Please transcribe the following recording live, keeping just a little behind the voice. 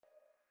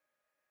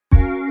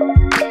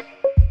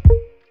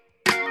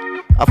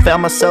I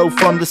found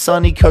myself on the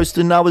sunny coast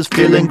and I was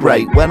feeling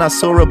great when I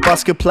saw a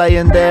busker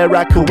playing there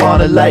at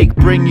Kawana Lake.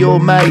 Bring your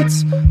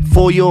mates,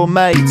 for your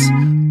mates,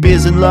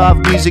 beers and live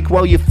music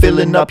while you're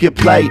filling up your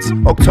plates.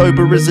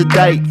 October is a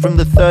date, from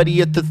the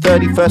 30th to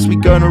 31st we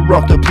gonna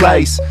rock the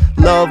place.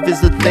 Love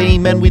is the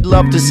theme and we'd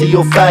love to see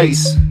your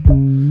face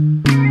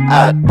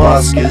at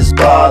Buskers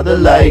by the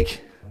lake,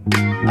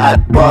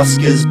 at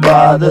Buskers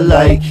by the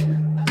lake,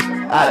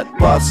 at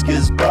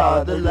Buskers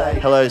by the lake.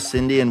 Hello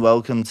Cindy, and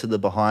welcome to the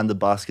Behind the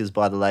Buskers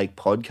by the Lake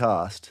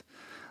podcast.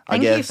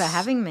 Thank you for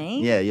having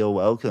me. Yeah, you're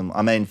welcome.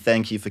 I mean,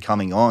 thank you for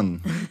coming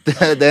on.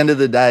 At the end of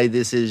the day,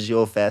 this is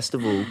your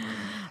festival.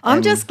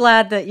 I'm just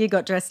glad that you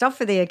got dressed up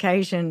for the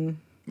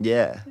occasion.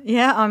 Yeah.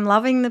 Yeah, I'm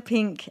loving the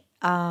pink.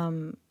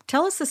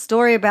 Tell us a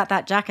story about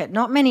that jacket.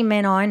 Not many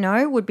men I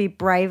know would be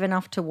brave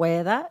enough to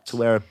wear that.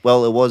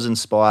 Well, it was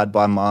inspired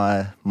by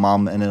my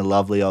mum and a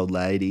lovely old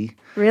lady.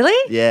 Really?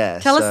 Yeah.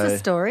 Tell us the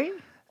story.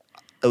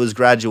 It was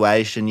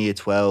graduation, year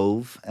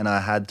 12, and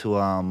I had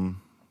to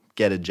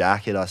get a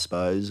jacket, I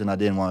suppose, and I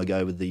didn't want to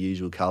go with the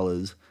usual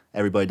colours.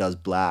 Everybody does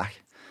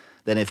black.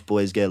 Then if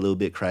boys get a little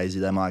bit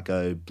crazy, they might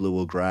go blue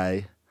or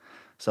grey.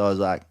 So I was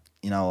like,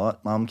 you know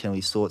what, Mum, can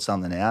we sort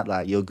something out?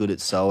 Like, you're good at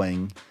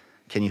sewing.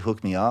 Can you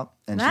hook me up?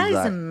 And that she's is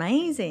like,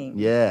 amazing.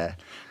 Yeah.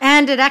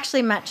 And it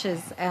actually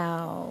matches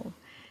our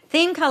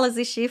theme colours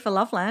this year for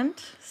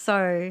Loveland.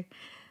 So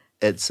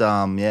it's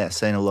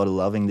seen a lot of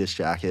loving, this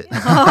jacket.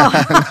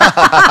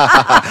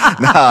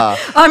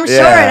 I'm sure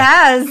it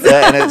has.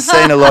 Yeah, and it's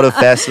seen a lot of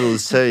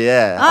festivals too,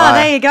 yeah.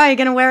 There you go. You're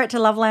going to wear it to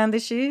Loveland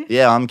this year?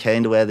 Yeah, I'm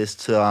keen to wear this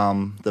to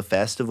the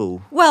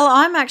festival. Well,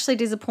 I'm actually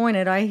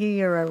disappointed. I hear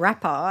you're a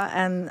rapper,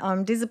 and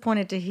I'm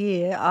disappointed to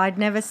hear I'd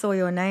never saw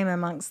your name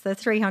amongst the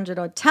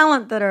 300-odd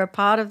talent that are a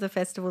part of the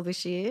festival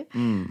this year.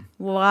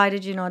 Why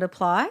did you not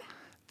apply?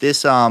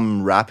 This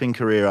rapping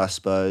career, I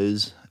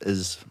suppose,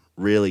 is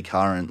really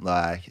current.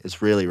 Like,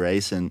 it's really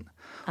recent.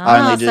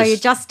 So you're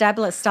just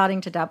starting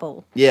to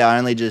dabble. Yeah, I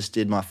only just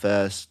did my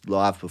first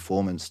live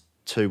performance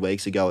 2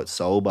 weeks ago at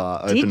Soul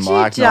Bar, open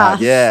mic night.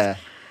 Yeah.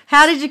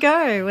 How did you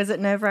go? Was it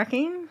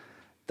nerve-wracking?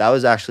 That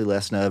was actually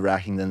less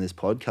nerve-wracking than this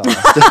podcast.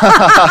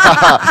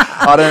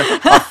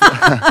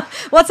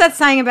 What's that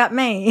saying about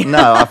me?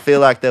 No, I feel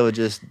like there were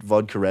just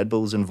vodka Red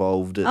Bulls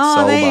involved at Soul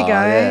Bar. There you go.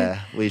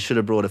 Yeah, we should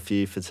have brought a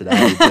few for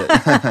today.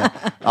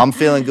 But I'm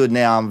feeling good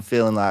now. I'm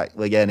feeling like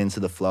we're getting into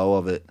the flow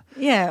of it.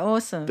 Yeah,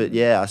 awesome. But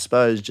yeah, I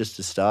suppose just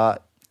to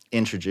start,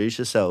 introduce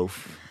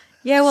yourself.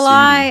 Yeah, well, Cindy.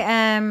 I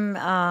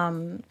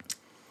am,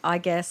 I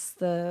guess,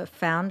 the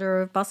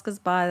founder of Buskers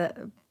by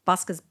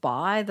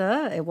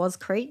the it was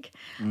Creek.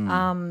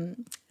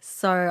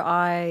 So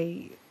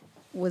I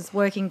was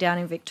working down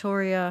in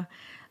Victoria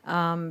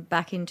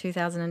back in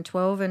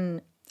 2012,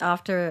 and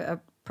after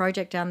a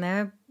project down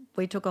there,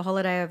 we took a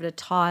holiday over to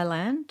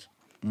Thailand.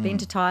 Been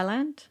to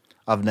Thailand?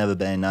 I've never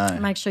been, no.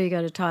 Make sure you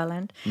go to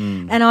Thailand.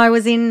 And I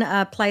was in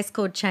a place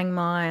called Chiang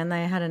Mai, and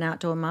they had an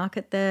outdoor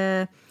market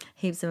there,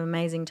 heaps of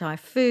amazing Thai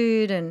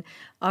food, and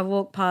I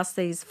walked past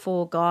these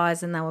 4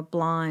 guys and they were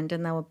blind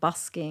and they were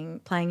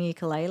busking, playing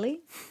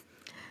ukulele.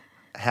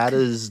 How do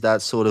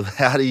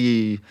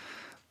you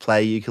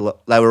play ukulele?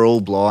 They were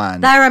all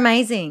blind. They were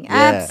amazing, Yeah.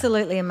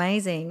 absolutely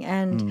amazing.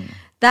 And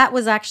that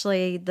was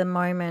actually the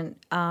moment,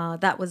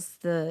 that was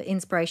the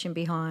inspiration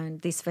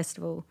behind this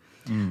festival.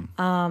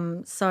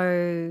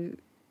 So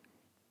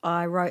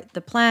I wrote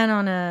the plan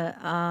on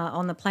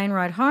the plane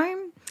ride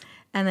home,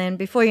 and then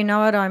before you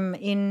know it, I'm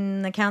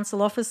in the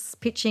council office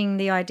pitching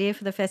the idea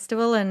for the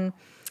festival. And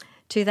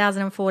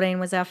 2014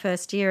 was our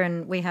first year,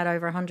 and we had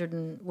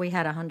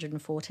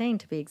 114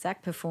 to be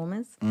exact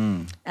performers.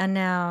 And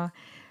now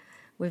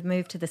we've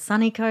moved to the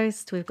sunny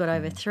coast. We've got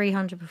over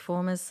 300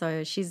 performers.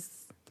 So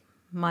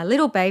my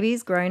little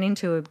baby's grown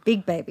into a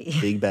big baby.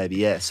 Big baby,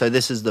 yeah. So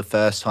this is the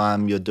first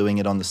time you're doing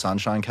it on the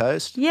Sunshine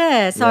Coast?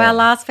 Yeah, so our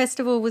last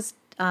festival was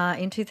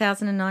in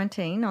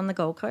 2019 on the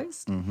Gold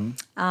Coast.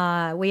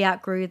 We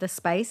outgrew the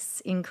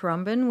space in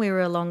Currumbin. We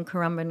were along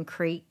Currumbin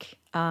Creek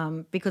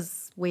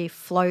because we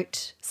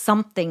float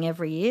something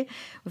every year.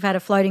 We've had a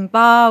floating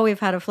bar, we've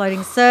had a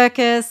floating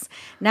circus.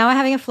 Now we're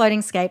having a floating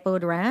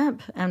skateboard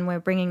ramp, and we're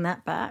bringing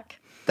that back.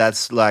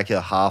 That's like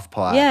a half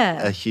pipe.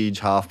 Yeah. A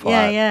huge half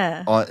pipe.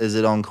 Yeah. Is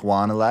it on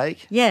Kawana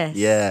Lake? Yes.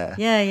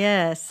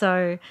 Yeah.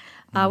 So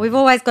we've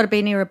always got to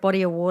be near a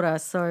body of water.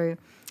 So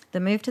the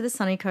move to the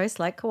sunny coast,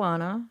 Lake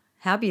Kawana,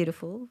 how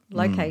beautiful,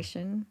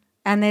 location.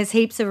 And there's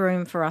heaps of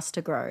room for us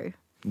to grow.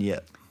 Yeah.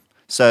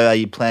 So are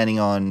you planning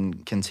on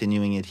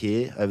continuing it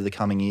here over the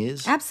coming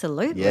years?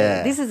 Absolutely.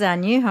 Yeah. This is our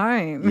new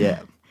home.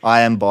 Yeah.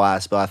 I am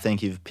biased, but I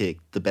think you've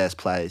picked the best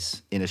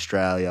place in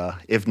Australia,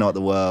 if not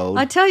the world.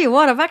 I tell you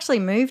what, I've actually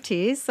moved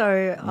here.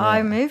 So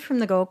I moved from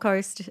the Gold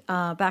Coast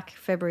back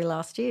February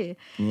last year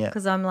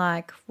because I'm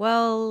like,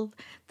 well,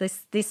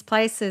 this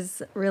place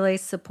has really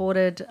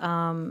supported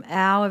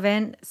our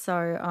event,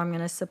 so I'm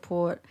going to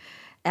support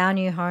our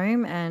new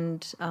home.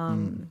 And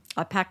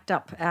I packed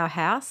up our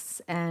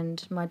house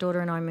and my daughter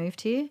and I moved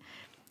here,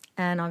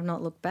 and I've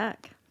not looked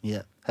back.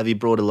 Yeah. Have you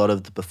brought a lot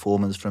of the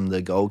performers from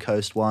the Gold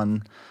Coast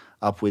one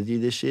up with you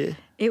this year?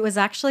 It was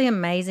actually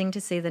amazing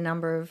to see the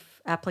number of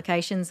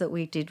applications that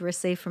we did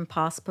receive from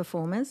past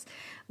performers.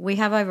 We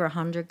have over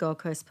 100 Gold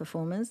Coast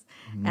performers,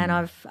 and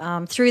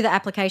I've through the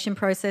application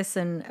process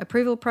and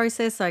approval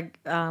process, I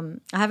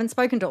haven't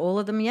spoken to all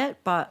of them yet,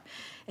 but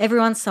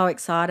everyone's so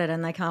excited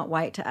and they can't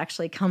wait to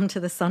actually come to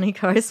the sunny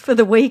coast for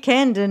the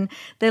weekend, and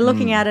they're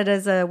looking at it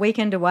as a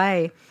weekend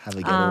away. Have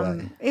a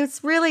getaway.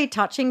 It's really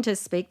touching to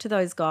speak to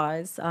those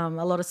guys. A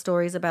lot of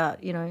stories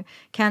about,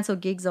 cancelled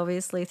gigs,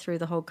 obviously, through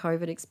the whole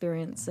COVID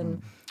experience,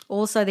 and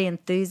also the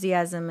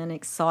enthusiasm and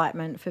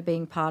excitement for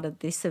being part of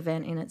this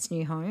event in its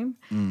new home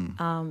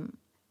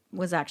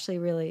was actually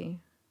really,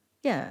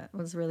 it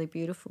was really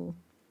beautiful.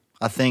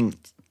 I think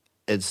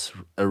it's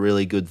a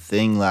really good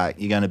thing. Like,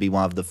 you're going to be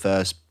one of the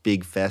first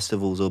big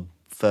festivals or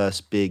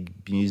first big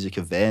music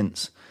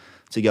events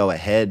to go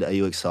ahead. Are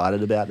you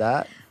excited about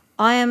that?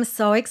 I am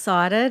so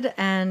excited,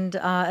 and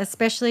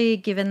especially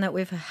given that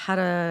we've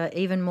had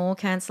even more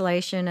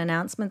cancellation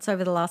announcements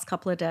over the last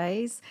couple of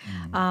days.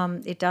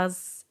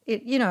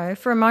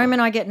 For a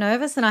moment I get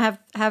nervous and I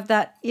have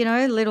that,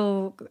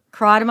 little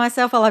cry to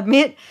myself, I'll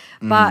admit.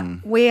 But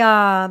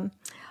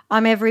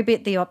I'm every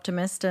bit the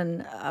optimist,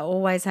 and I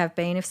always have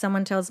been. If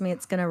someone tells me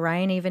it's going to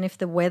rain, even if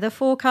the weather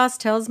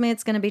forecast tells me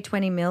it's going to be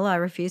 20 mil, I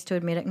refuse to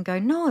admit it and go,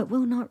 no, it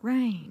will not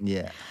rain.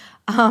 Yeah.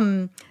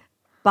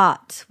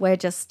 But we're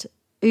just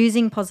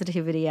oozing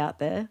positivity out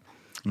there.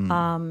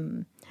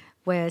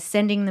 We're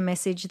sending the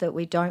message that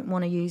we don't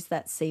want to use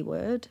that C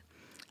word.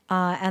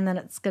 And then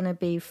it's going to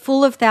be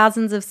full of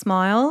thousands of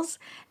smiles,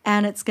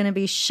 and it's going to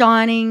be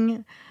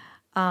shining.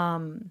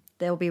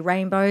 There'll be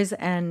rainbows,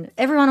 and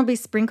everyone will be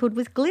sprinkled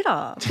with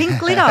glitter, pink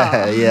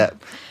glitter. Yeah.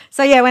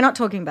 So, we're not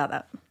talking about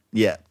that.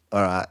 Yeah.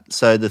 All right.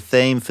 So the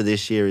theme for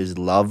this year is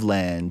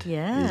Loveland.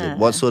 Yeah. Is it?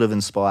 What sort of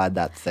inspired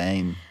that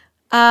theme?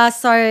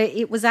 So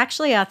it was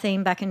actually our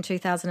theme back in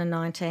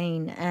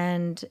 2019,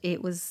 and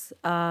it was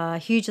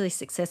hugely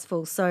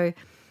successful. So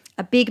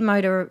a big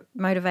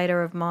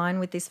motivator of mine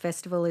with this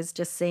festival is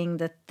just seeing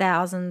the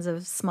thousands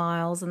of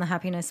smiles and the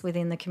happiness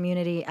within the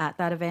community at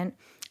that event,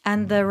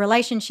 and the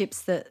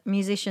relationships that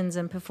musicians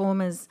and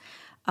performers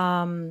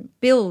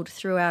build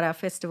throughout our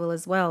festival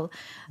as well.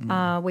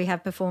 We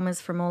have performers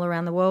from all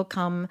around the world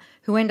come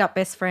who end up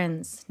best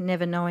friends,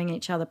 never knowing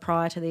each other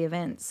prior to the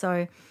event.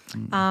 So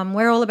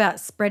we're all about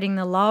spreading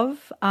the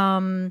love,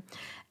 and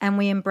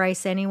we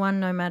embrace anyone,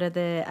 no matter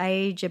their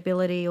age,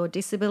 ability or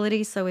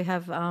disability. So we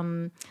have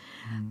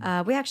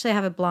we actually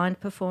have a blind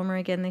performer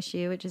again this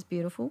year, which is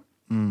beautiful.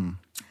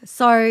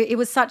 So it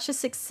was such a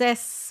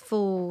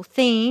successful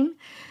theme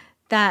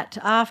that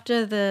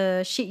after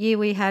the shit year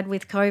we had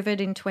with COVID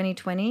in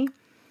 2020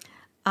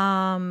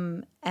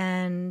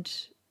 and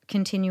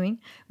continuing,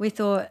 we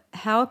thought,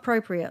 how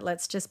appropriate,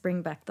 let's just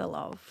bring back the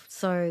love.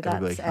 So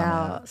that's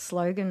our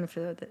slogan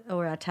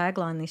or our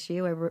tagline this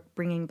year. We're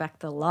bringing back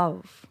the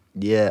love.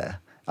 Yeah.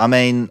 I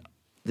mean,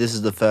 this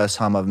is the first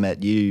time I've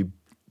met you,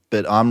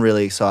 but I'm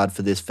really excited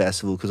for this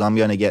festival because I'm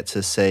going to get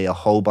to see a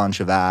whole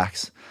bunch of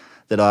acts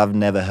that I've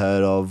never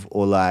heard of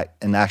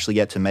and actually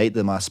get to meet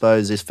them. I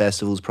suppose this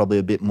festival is probably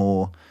a bit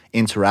more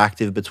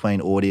interactive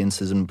between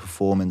audiences and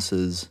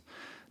performances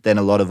than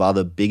a lot of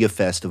other bigger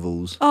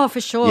festivals. Oh, for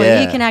sure.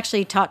 Yeah. You can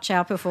actually touch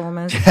our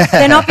performers.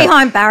 They're not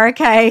behind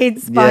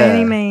barricades by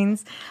any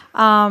means.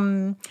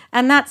 And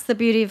that's the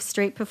beauty of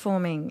street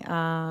performing.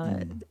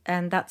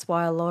 And that's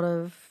why a lot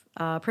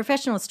of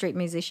professional street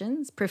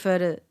musicians prefer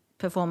to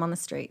perform on the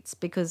streets,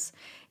 because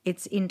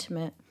it's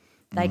intimate.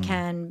 They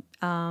can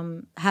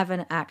have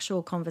an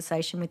actual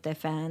conversation with their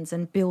fans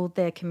and build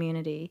their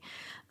community.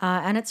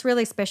 And it's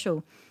really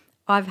special.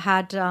 I've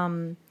had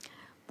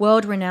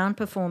world-renowned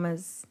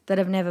performers that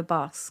have never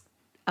busked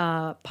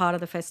part of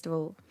the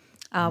festival.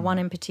 One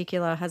in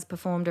particular has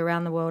performed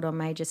around the world on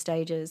major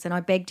stages, and I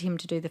begged him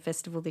to do the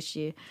festival this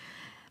year.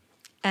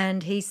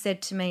 And he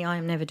said to me, I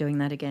am never doing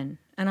that again.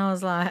 And I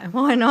was like,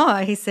 why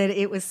not? He said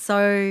it was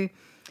so,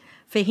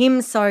 for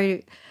him,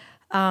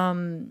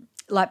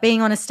 like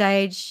being on a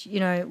stage,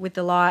 with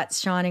the lights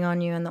shining on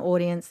you and the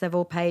audience, they've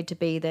all paid to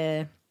be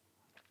there.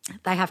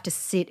 They have to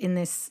sit in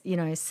this,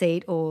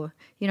 seat, or,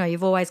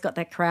 you've always got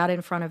that crowd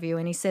in front of you.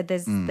 And he said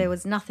there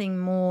was nothing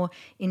more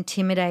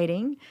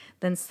intimidating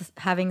than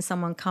having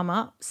someone come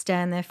up,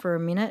 stand there for a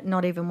minute,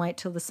 not even wait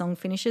till the song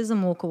finishes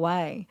and walk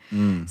away.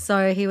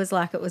 So he was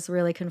like, it was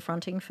really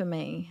confronting for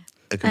me.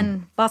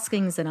 And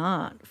busking's an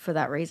art for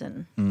that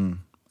reason. And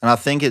I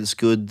think it's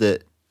good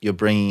that you're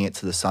bringing it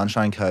to the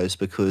Sunshine Coast,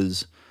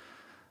 because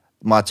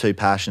my two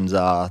passions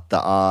are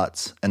the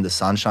arts and the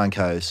Sunshine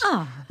Coast.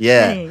 Oh,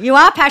 yeah. You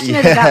are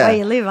passionate about where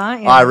you live,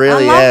 aren't you? I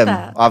really am.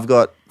 That. I've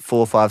got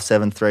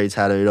 45773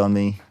 tattooed on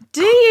me.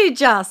 Do you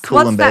just?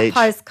 Coolum What's Beach.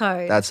 That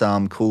postcode? That's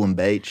Coolum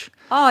Beach.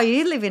 Oh,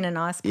 you live in a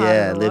nice part of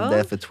the world. Yeah, lived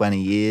there for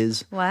 20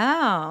 years.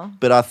 Wow.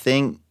 But I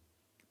think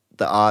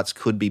the arts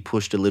could be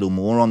pushed a little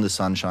more on the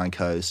Sunshine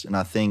Coast, and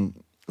I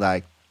think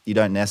you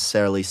don't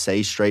necessarily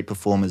see street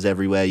performers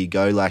everywhere you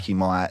go like you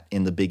might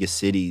in the bigger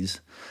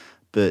cities,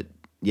 but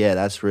yeah,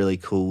 that's really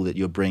cool that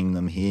you're bringing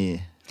them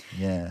here.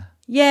 Yeah.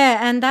 Yeah,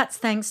 and that's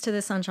thanks to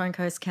the Sunshine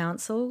Coast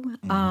Council.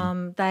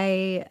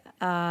 They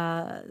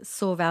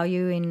saw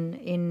value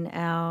in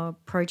our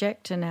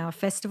project and our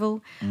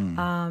festival,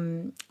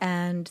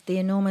 and the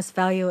enormous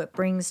value it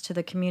brings to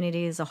the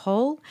community as a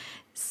whole.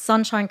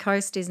 Sunshine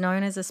Coast is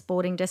known as a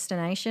sporting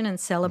destination and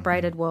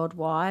celebrated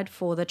worldwide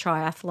for the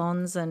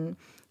triathlons and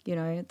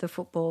the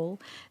football,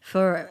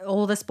 for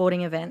all the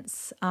sporting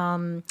events. The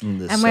And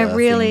surfing. we're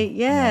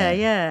really,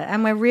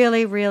 and we're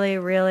really, really,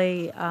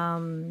 really.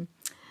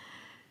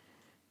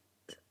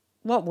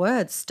 What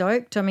word?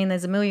 Stoked? I mean,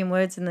 there's a million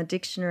words in the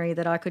dictionary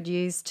that I could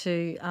use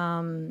to,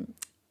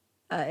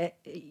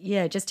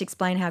 just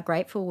explain how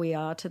grateful we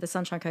are to the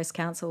Sunshine Coast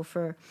Council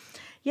for,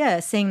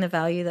 seeing the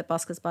value that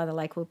Buskers by the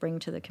Lake will bring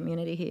to the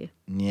community here.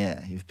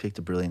 Yeah, you've picked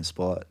a brilliant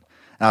spot.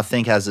 And I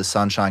think as the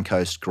Sunshine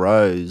Coast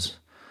grows,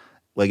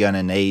 we're going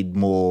to need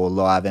more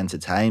live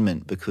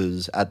entertainment,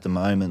 because at the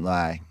moment,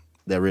 like,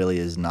 there really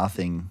is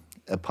nothing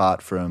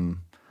apart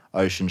from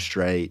Ocean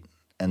Street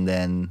and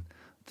then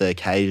the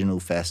occasional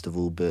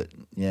festival. But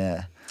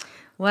Well,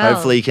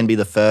 hopefully you can be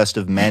the first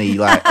of many.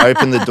 Like,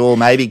 open the door.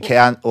 Maybe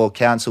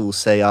council will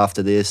see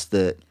after this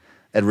that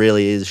it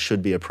really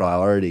should be a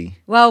priority.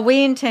 Well,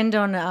 we intend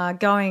on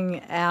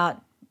going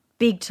out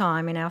big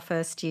time in our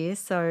first year.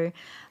 So,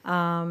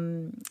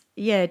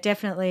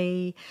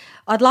 definitely.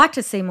 I'd like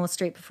to see more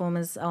street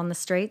performers on the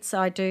streets.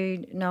 I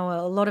do know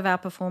a lot of our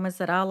performers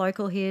that are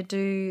local here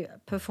do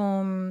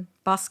perform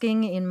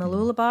busking in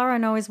Mooloolaba, I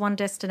know is one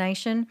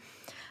destination.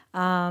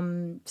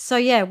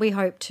 We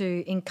hope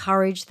to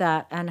encourage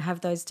that and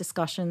have those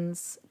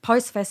discussions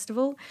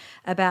post-festival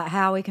about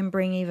how we can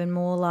bring even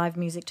more live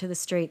music to the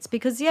streets.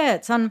 Because,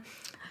 it's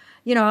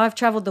I've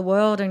travelled the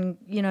world, and,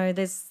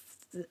 there's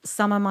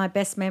some of my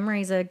best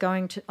memories are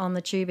going on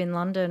the tube in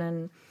London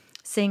and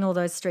seeing all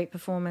those street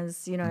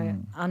performers,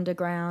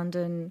 underground,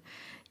 and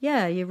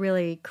you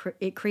really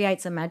it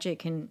creates a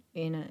magic in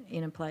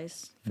a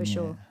place for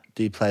sure.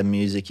 Do you play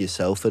music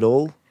yourself at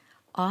all?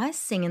 I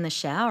sing in the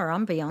shower.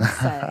 I'm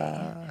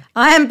Beyonce.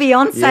 I am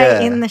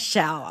Beyonce in the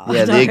shower.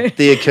 Yeah,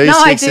 the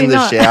acoustics in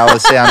the shower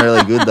sound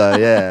really good though,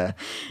 yeah.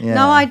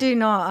 No, I do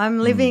not. I'm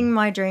living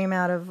my dream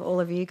out of all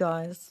of you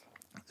guys.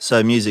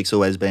 So music's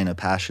always been a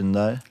passion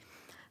though?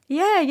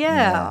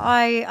 Yeah.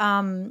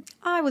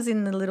 I was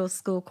in the little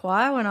school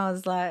choir when I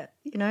was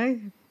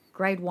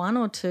grade 1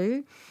 or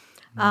 2.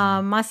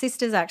 My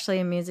sister's actually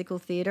in musical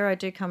theatre. I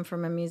do come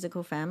from a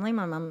musical family.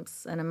 My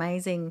mum's an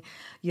amazing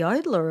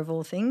yodeler of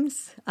all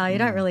things. You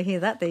don't really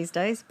hear that these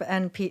days,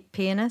 and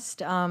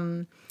pianist.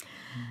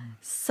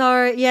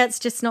 It's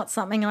just not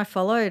something I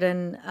followed,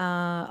 and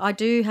I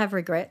do have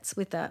regrets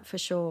with that for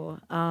sure.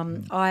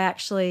 I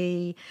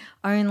actually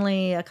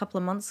only a couple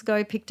of months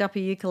ago picked up a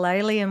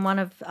ukulele, and one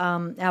of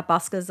our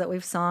buskers that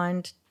we've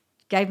signed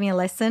gave me a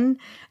lesson,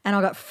 and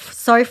I got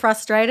so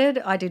frustrated.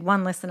 I did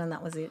one lesson and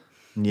that was it.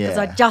 Because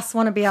I just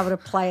want to be able to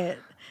play it,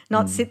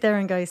 not sit there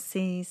and go,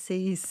 see.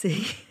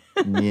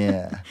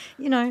 Yeah.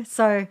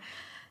 I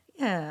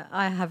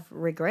have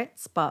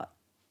regrets, but,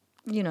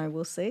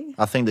 we'll see.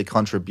 I think the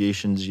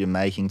contributions you're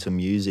making to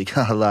music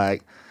are,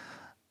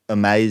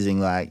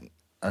 amazing. I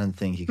don't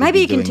think you could Maybe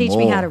be you can doing teach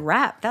more. me how to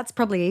rap. That's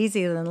probably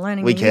easier than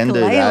learning We the can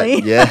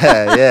ukulele. do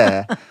that.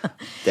 Yeah,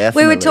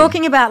 definitely. We were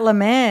talking about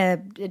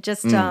Lemaire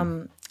just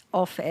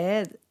off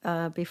air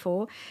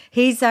before.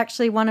 He's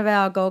actually one of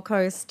our Gold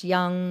Coast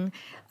young,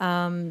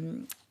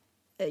 one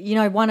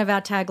of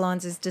our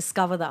taglines is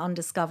discover the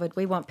undiscovered.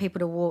 We want people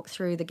to walk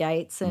through the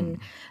gates and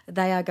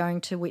they are going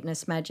to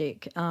witness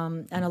magic.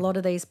 And a lot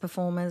of these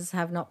performers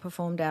have not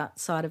performed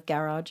outside of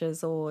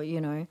garages or,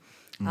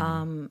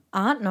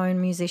 aren't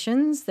known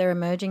musicians. They're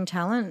emerging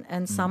talent,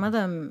 and some of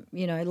them,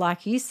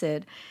 like you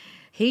said,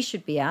 he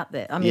should be out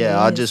there. I mean,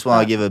 I just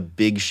want to give a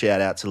big shout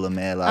out to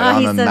Lemaire.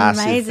 I'm a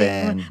massive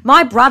fan.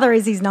 My brother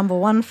is his number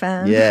one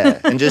fan. Yeah,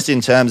 and just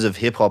in terms of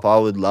hip hop, I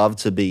would love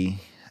to be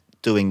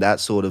doing that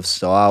sort of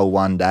style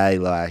one day.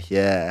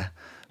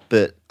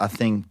 But I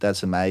think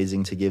that's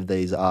amazing to give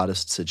these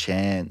artists a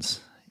chance,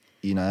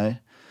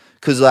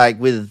 because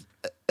with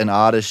an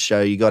artist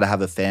show, you got to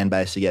have a fan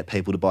base to get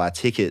people to buy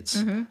tickets.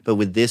 Mm-hmm. But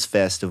with this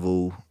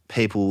festival,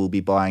 people will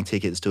be buying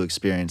tickets to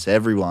experience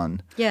everyone.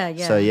 Yeah.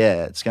 So,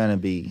 it's going to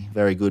be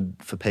very good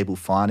for people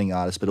finding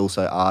artists, but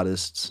also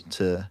artists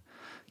to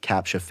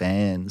capture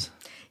fans.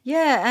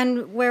 Yeah,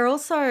 and we're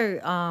also,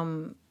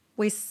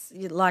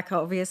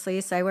 obviously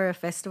you say we're a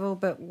festival,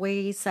 but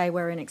we say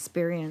we're an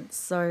experience.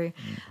 So,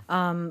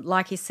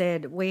 like you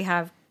said, we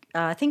have,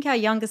 I think our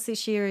youngest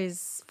this year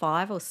is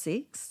 5 or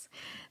 6.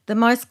 The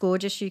most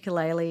gorgeous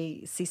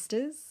ukulele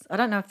sisters. I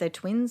don't know if they're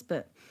twins,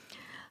 but...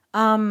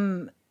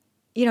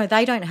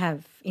 they don't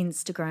have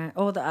Instagram,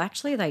 or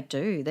actually they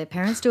do. Their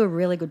parents do a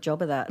really good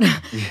job of that.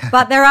 Yeah.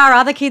 But there are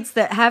other kids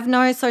that have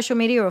no social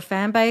media or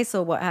fan base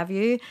or what have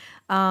you.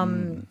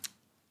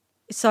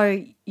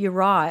 So you're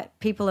right.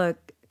 People are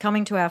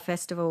coming to our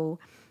festival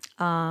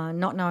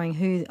not knowing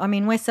who. I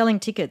mean, we're selling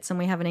tickets and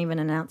we haven't even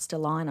announced a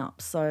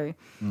lineup. So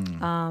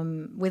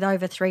with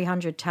over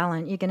 300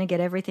 talent, you're going to get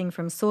everything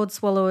from sword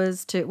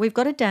swallowers to. We've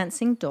got a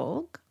dancing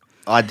dog.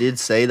 I did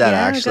see that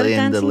Yeah, we've got a actually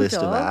in the dancing list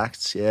of dog.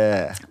 acts.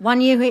 Yeah.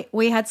 One year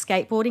we had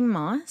skateboarding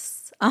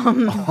mice,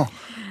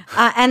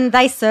 and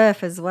they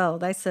surf as well.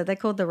 They're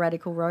called the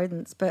radical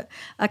rodents, but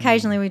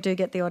occasionally we do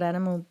get the odd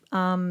animal.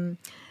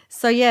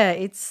 So yeah,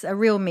 it's a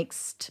real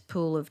mixed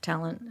pool of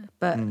talent,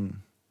 but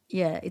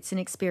yeah, it's an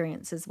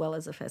experience as well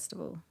as a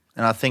festival.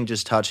 And I think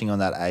just touching on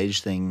that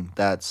age thing,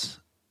 that's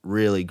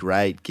really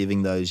great,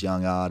 giving those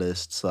young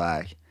artists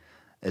like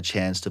a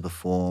chance to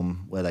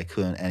perform where they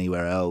couldn't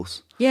anywhere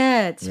else.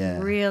 Yeah, it's Yeah.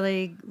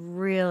 really,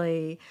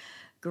 really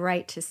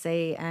great to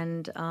see.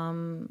 And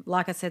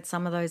like I said,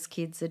 some of those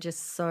kids are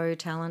just so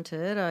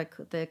talented.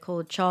 They're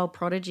called child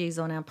prodigies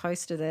on our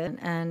poster there.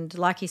 And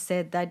like you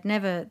said,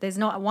 there's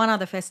not one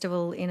other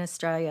festival in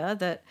Australia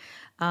that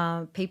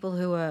people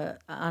who are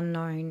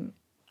unknown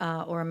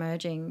or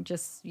emerging,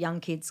 just young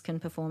kids can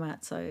perform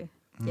at. So,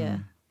 yeah.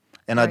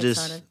 And Very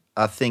excited.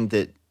 I think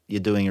that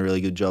you're doing a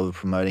really good job of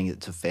promoting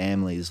it to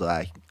families.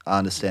 Like, I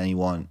understand you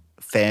want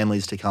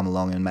families to come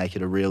along and make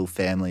it a real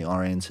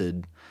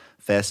family-oriented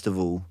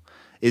festival.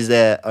 Is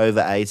there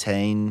over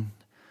 18,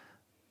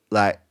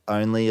 like,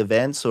 only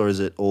events, or is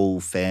it all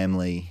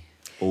family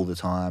all the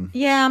time?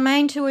 Yeah, our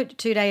main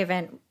two-day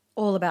event,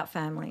 all about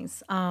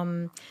families.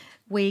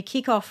 We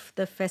kick off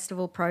the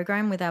festival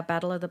program with our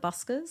Battle of the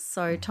Buskers.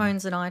 So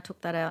Tones and I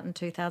took that out in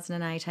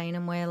 2018,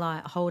 and we're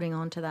like holding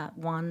on to that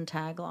one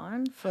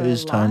tagline for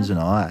Who's life. Tones and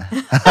I?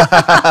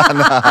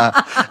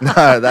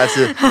 no,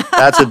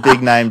 that's a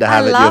big name to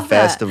have at your love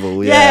that.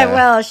 festival. Yeah,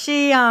 well,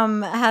 she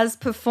has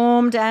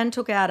performed and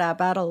took out our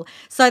battle.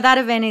 So that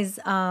event is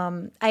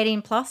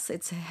 18 plus.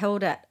 It's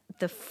held at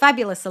the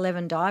fabulous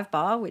 11 Dive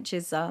Bar, which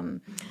is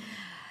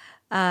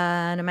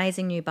an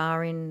amazing new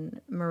bar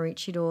in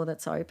Maroochydore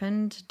that's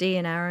opened. Dee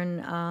and Aaron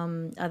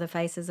are the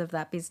faces of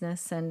that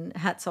business, and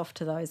hats off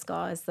to those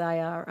guys. They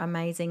are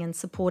amazing and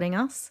supporting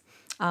us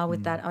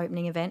with that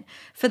opening event.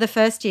 For the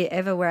first year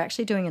ever, we're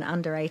actually doing an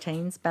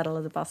under-18s Battle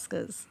of the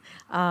Buskers,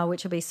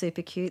 which will be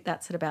super cute.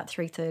 That's at about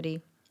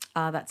 3:30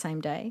 that same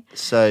day.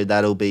 So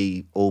that'll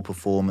be all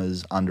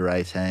performers under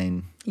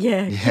 18.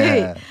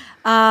 Yeah.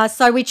 Cute.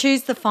 So we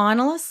choose the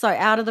finalists. So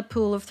out of the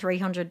pool of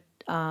 300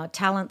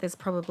 talent, there's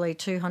probably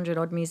 200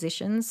 odd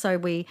musicians. So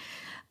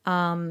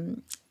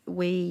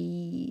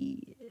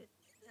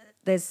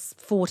there's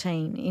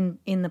 14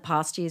 in the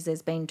past years.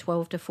 There's been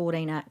 12 to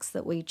 14 acts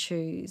that we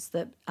choose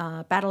that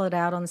battle it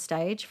out on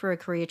stage for a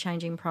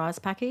career-changing prize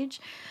package.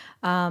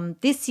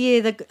 This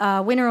year,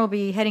 the winner will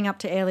be heading up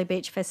to Airlie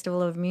Beach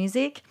Festival of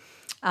Music,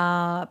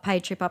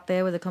 paid trip up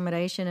there with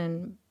accommodation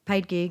and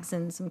paid gigs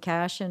and some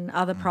cash and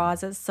other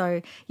prizes.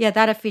 So, yeah,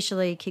 that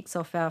officially kicks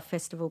off our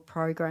festival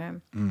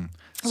program.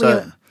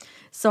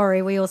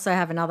 We also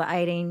have another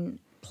 18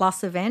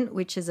 plus event,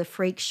 which is a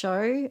freak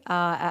show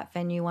at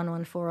Venue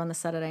 114 on the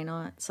Saturday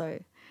night.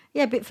 So,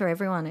 yeah, a bit for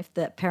everyone. If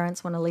the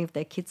parents want to leave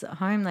their kids at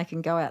home, they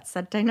can go out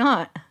Saturday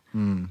night.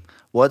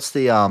 What's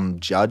the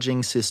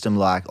judging system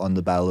like on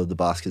the Battle of the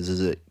Buskers? Is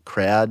it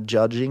crowd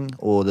judging,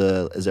 or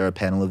is there a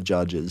panel of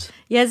judges?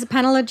 Yeah, there's a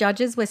panel of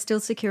judges. We're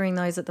still securing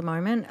those at the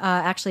moment.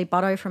 Actually,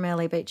 Butto from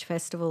Airlie Beach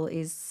Festival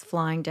is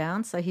flying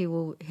down, so he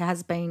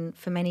has been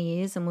for many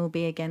years and will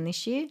be again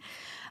this year.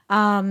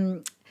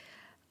 So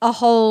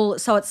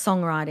it's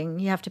songwriting.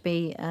 You have to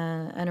be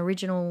an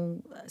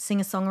original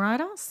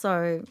singer-songwriter.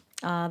 So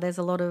there's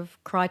a lot of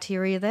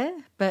criteria there,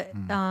 but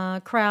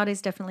crowd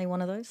is definitely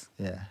one of those.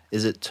 Yeah.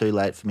 Is it too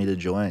late for me to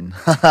join?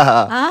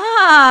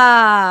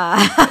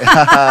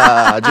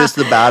 Just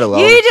the battle.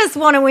 You just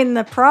want to win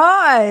the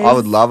prize. I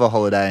would love a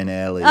holiday in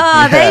Airlie.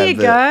 There you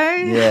go.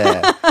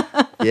 Yeah.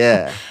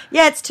 Yeah.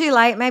 Yeah, it's too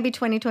late. Maybe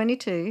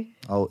 2022.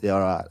 All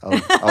right.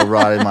 I'll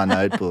write in my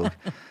notebook.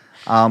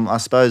 I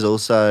suppose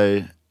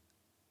also,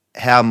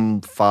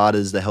 how far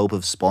does the help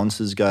of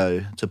sponsors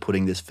go to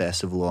putting this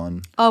festival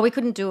on? Oh, we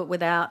couldn't do it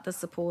without the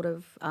support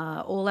of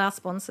all our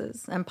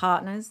sponsors and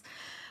partners.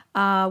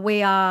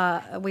 We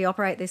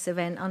operate this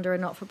event under a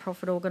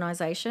not-for-profit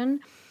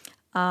organisation,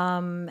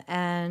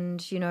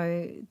 and you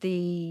know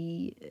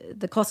the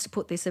cost to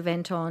put this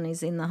event on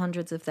is in the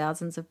hundreds of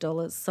thousands of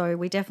dollars. So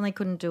we definitely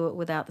couldn't do it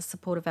without the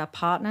support of our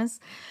partners.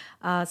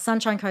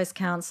 Sunshine Coast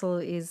Council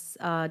is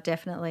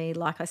definitely,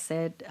 like I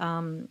said,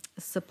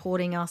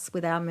 supporting us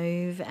with our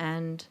move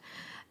and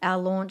our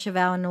launch of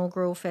our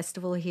inaugural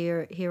festival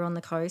here on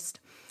the coast.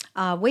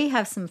 We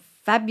have some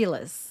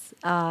fabulous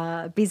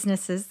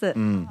businesses that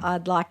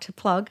I'd like to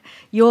plug.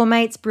 Your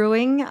Mates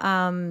Brewing.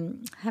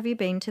 Have you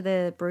been to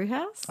the brew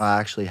house? I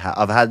actually have.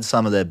 I've had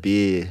some of their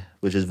beer,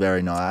 which is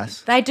very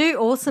nice. They do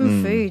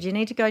awesome food. You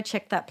need to go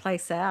check that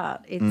place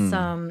out. It's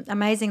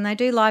amazing. They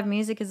do live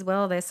music as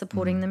well. They're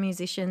supporting the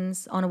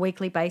musicians on a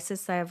weekly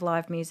basis. They have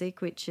live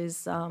music, which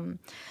is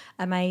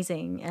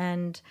amazing.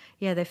 And,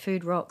 yeah, their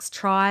food rocks.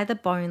 Try the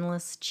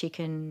boneless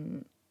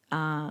chicken,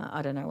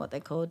 I don't know what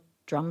they're called,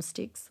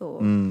 drumsticks or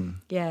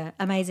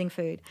amazing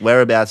food.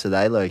 Whereabouts are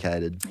they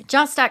located?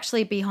 Just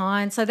actually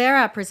behind. So they're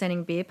our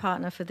presenting beer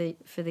partner for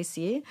this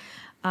year.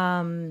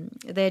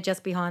 They're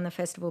just behind the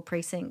festival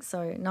precinct,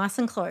 so nice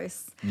and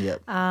close.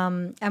 Yep.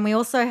 And we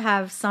also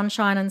have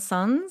Sunshine and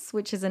Sons,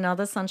 which is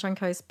another Sunshine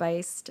Coast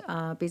based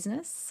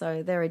business.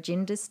 So they're a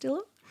gin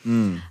distiller.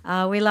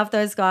 We love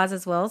those guys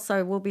as well.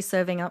 So we'll be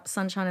serving up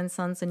Sunshine and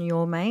Sons and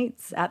Your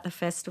Mates at the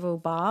festival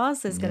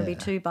bars. There's going to be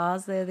 2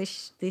 bars there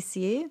this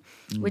year,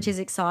 which is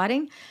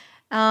exciting.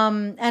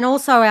 And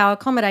also our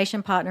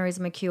accommodation partner is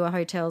Mercure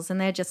Hotels, and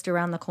they're just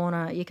around the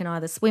corner. You can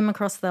either swim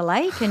across the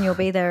lake and you'll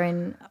be there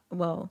in,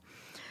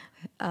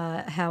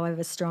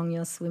 however strong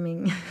you're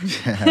swimming.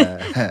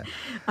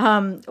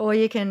 Or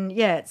you can,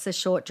 it's a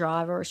short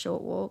drive or a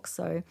short walk.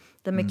 So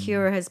the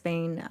Mercure has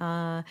been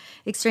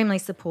extremely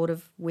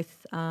supportive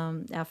with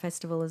our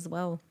festival as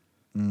well.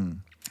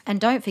 And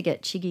don't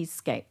forget Chiggy's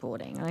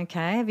skateboarding,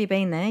 okay? Have you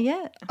been there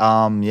yet?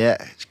 Yeah,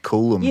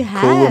 Coolum. You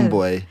have? Coolum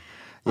boy.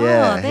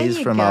 Yeah, there he's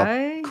you from go. up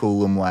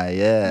Coolum way,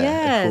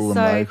 Yeah, Coolum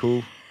so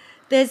local.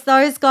 There's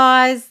those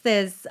guys.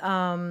 There's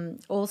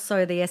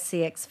also the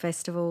SCX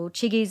Festival.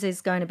 Chiggy's is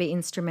going to be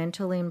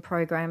instrumental in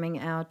programming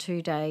our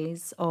 2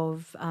 days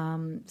of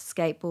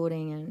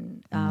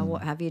skateboarding and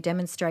what have you,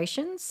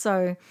 demonstrations.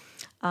 So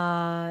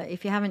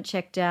if you haven't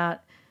checked out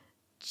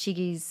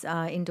Chiggy's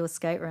indoor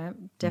skate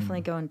ramp,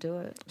 definitely go and do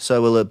it.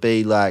 So will it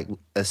be like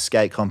a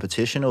skate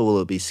competition or will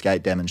it be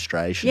skate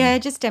demonstration? Yeah,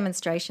 just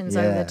demonstrations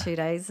over the 2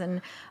 days.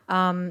 And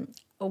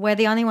we're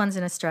the only ones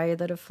in Australia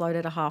that have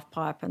floated a half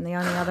pipe, and the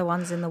only other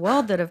ones in the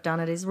world that have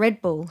done it is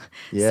Red Bull.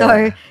 Yeah.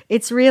 So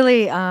it's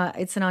really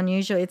it's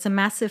a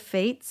massive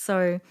feat.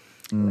 So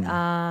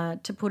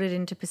to put it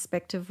into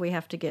perspective, we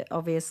have to get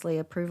obviously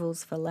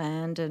approvals for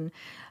land, and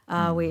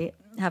we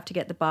have to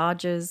get the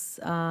barges.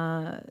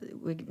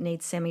 We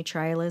need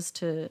semi-trailers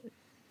to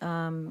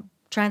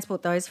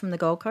transport those from the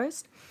Gold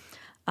Coast.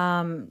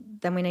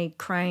 Then we need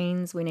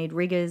cranes, we need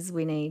riggers,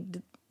 we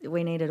need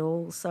it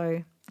all.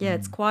 So yeah,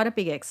 it's quite a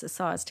big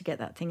exercise to get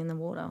that thing in the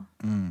water.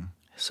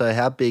 So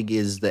how big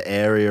is the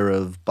area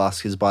of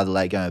Buskers by the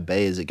lake going to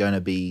be? Is it going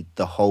to be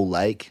the whole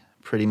lake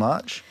pretty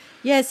much?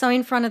 Yeah, so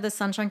in front of the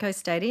Sunshine Coast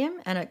Stadium,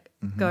 and it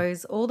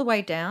goes all the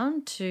way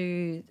down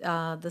to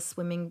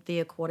the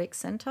aquatic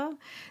centre.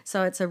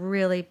 So it's a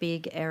really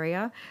big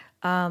area.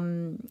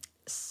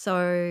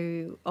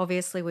 So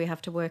obviously we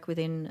have to work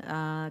within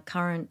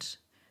current,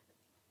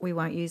 we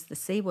won't use the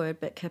C word,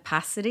 but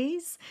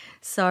capacities.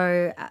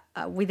 So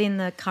within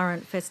the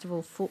current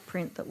festival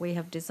footprint that we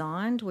have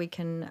designed, we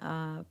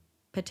can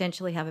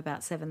potentially have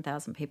about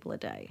 7,000 people a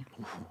day.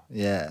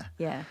 Yeah.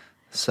 Yeah.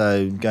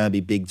 So going to be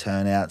big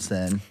turnouts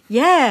then.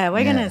 Yeah,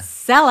 we're going to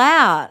sell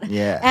out.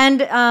 Yeah.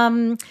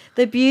 And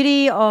the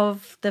beauty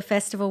of the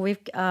festival, we've,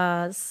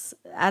 as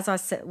I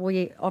said,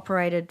 we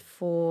operated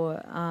for,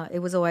 it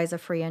was always a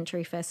free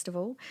entry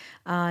festival.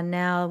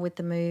 Now with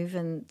the move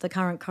and the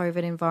current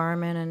COVID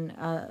environment and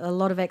a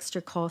lot of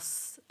extra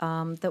costs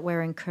that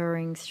we're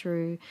incurring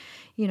through,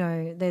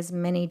 there's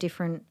many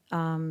different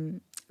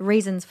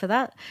reasons for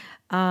that.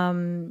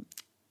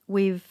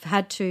 We've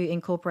had to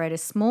incorporate a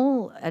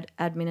small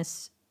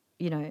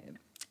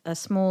a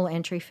small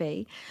entry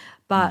fee,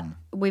 but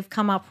we've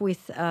come up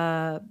with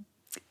a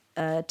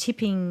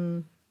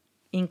tipping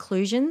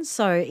inclusion.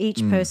 So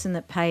each person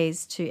that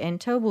pays to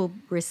enter will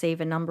receive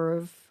a number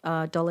of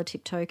dollar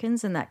tip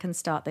tokens, and that can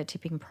start their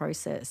tipping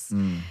process.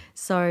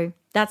 So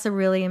that's a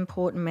really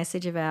important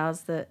message of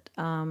ours, that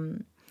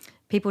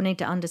people need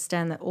to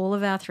understand that all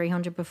of our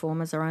 300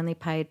 performers are only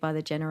paid by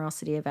the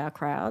generosity of our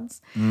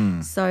crowds.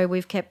 So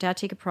we've kept our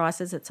ticket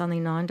prices. It's only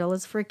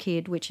 $9 for a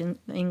kid, which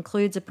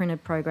includes a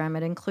printed program.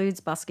 It includes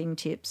busking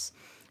tips.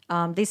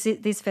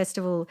 This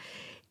festival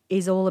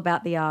is all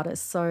about the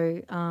artists.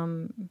 So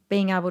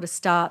being able to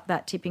start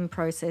that tipping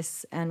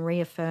process and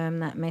reaffirm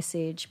that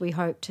message, we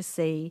hope to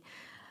see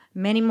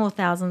many more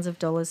thousands of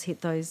dollars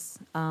hit those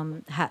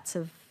hats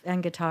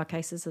and guitar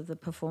cases of the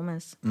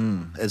performers.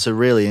 It's a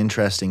really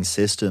interesting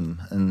system,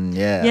 and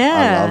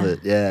I love it.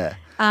 Yeah.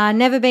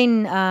 Never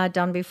been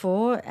done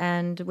before,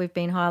 and we've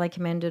been highly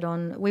commended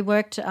on. We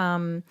worked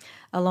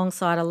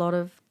alongside a lot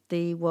of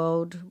the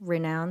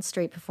world-renowned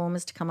street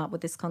performers to come up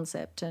with this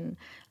concept, and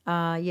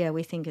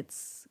we think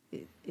it's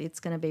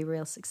going to be a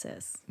real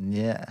success.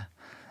 Yeah.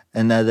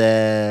 And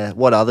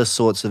what other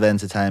sorts of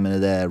entertainment are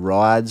there?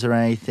 Rides or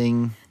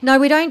anything? No,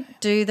 we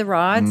don't do the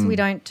rides. We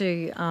don't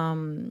do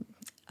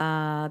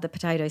the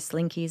potato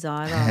slinkies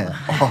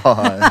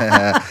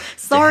either.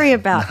 Sorry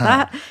about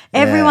that.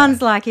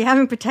 Everyone's like, you're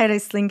having potato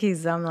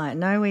slinkies. I'm like,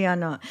 no, we are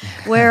not.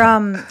 We're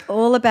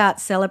all about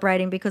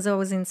celebrating, because I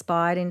was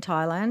inspired in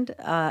Thailand,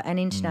 an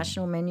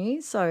international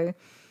menu. So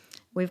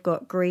we've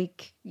got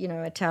Greek,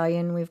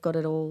 Italian, we've got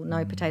it all.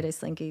 No potato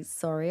slinkies,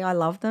 sorry. I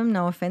love them.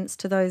 No offense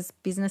to those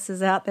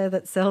businesses out there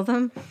that sell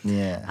them.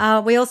 Yeah.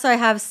 We also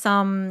have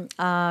some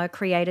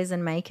creators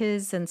and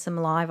makers and some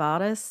live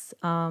artists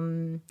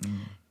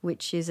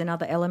which is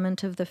another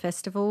element of the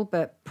festival,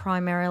 but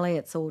primarily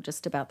it's all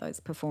just about those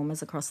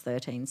performers across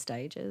 13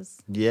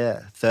 stages.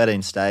 Yeah,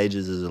 13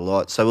 stages is a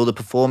lot. So will the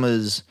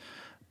performers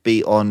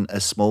be on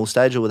a small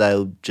stage, or will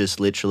they just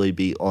literally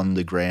be on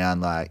the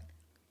ground, like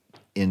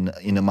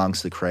in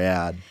amongst the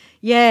crowd?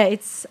 Yeah,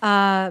 it's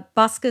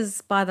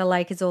Buskers by the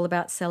Lake is all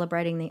about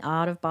celebrating the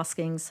art of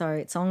busking. So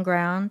it's on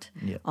ground,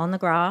 on the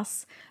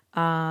grass,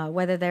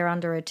 whether they're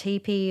under a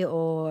teepee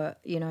or,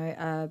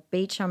 a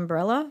beach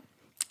umbrella.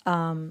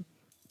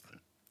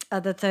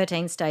 The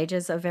 13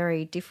 stages are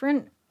very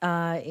different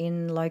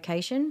in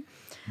location.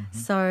 Mm-hmm.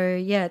 So,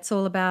 yeah, it's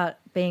all about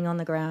being on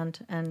the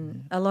ground,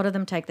 and a lot of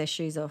them take their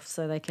shoes off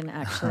so they can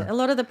actually – a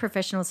lot of the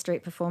professional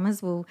street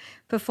performers will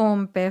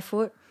perform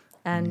barefoot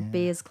and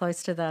be as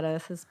close to that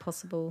earth as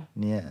possible.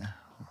 Yeah.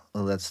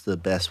 Well, that's the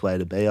best way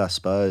to be, I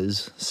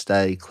suppose.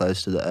 Stay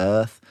close to the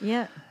earth.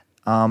 Yeah.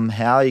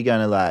 How are you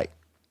going to, like,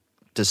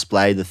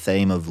 display the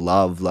theme of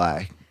love?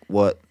 Like,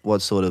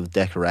 what sort of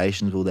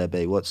decorations will there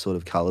be? What sort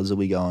of colours are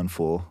we going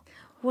for?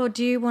 Well,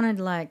 do you want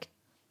to, like,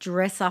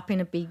 dress up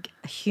in a big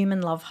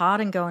human love heart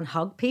and go and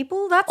hug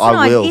people? That's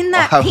in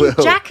that pink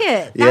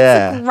jacket.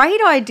 That's a great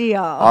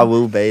idea. I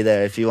will be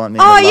there if you want me.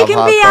 Oh, you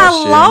can be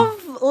our love.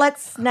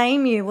 Let's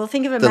name you. We'll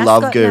think of a mascot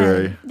love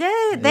guru. Name.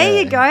 Yeah,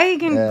 there you go. You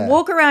can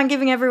walk around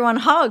giving everyone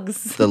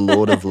hugs. The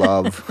Lord of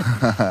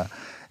Love.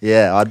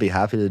 Yeah, I'd be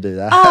happy to do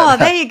that. Oh,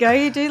 there you go.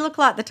 You do look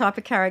like the type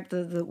of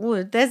character that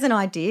would. There's an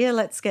idea.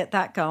 Let's get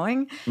that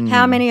going.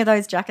 How many of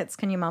those jackets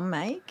can your mum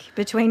make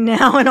between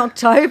now and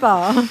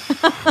October?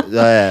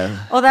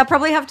 Yeah. Or they'll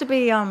probably have to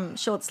be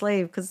short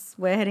sleeve because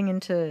we're heading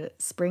into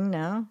spring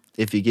now.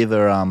 If you give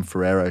her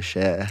Ferrero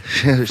share,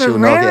 she'll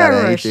knock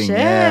out anything.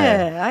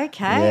 Yeah.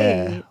 Okay.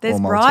 Yeah. There's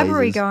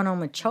bribery going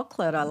on with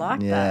chocolate. I like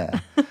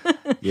that.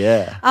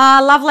 Yeah.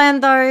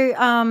 Loveland,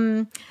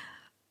 though,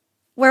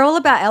 we're all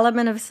about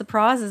element of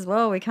surprise as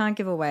well. We can't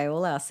give away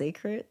all our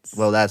secrets.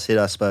 Well, that's it,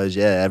 I suppose.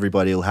 Yeah,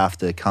 everybody will have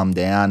to come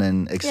down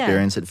and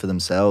experience it for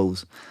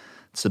themselves.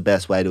 It's the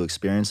best way to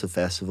experience the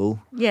festival.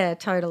 Yeah,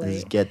 totally.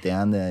 Just get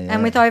down there. Yeah.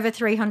 And with over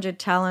 300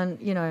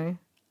 talent,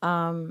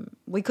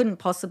 we couldn't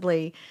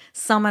possibly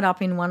sum it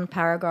up in one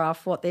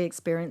paragraph what the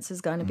experience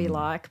is going to be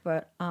like.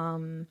 But,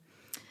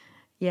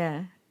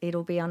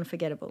 it'll be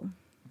unforgettable.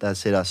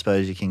 That's it. I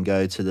suppose you can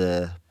go to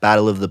the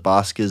Battle of the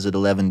Buskers at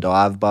 11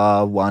 Dive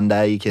Bar one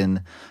day. You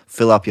can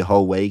fill up your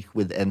whole week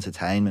with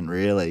entertainment,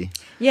 really.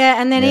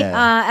 Yeah, and then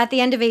at the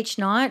end of each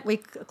night, we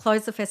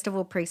close the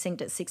festival precinct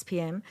at 6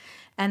 p.m.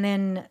 and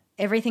then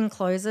everything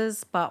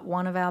closes but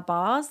one of our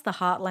bars, the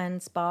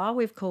Heartlands Bar,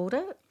 we've called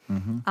it.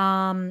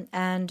 Mm-hmm.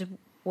 And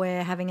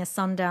we're having a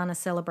sundowner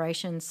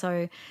celebration.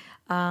 So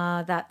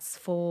that's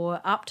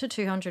for up to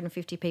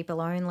 250 people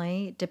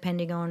only,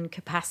 depending on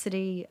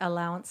capacity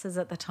allowances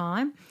at the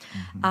time.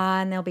 Mm-hmm.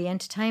 And there'll be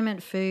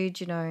entertainment, food,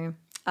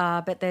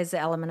 but there's the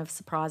element of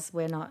surprise.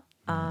 We're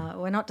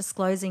not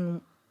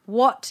disclosing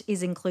what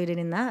is included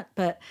in that,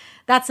 but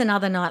that's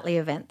another nightly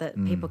event that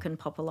people can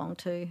pop along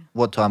to.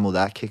 What time will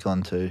that kick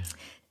on to?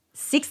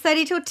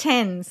 6:30 till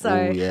 10, so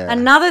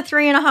another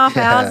 3.5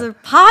 hours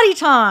of party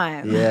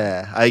time.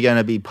 Yeah. Are you going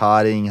to be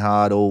partying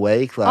hard all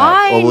week? Or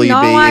will you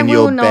be in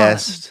your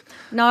best?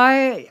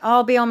 No,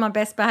 I'll be on my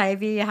best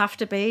behaviour. You have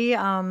to be.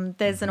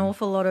 There's an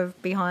awful lot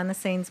of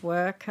behind-the-scenes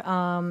work.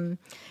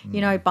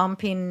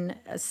 Bump-in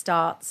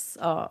starts...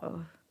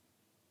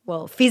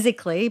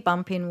 physically,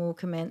 bump-in will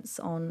commence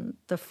on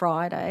the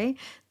Friday.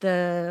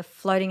 The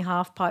floating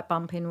half-pipe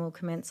bump-in will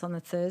commence on the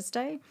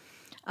Thursday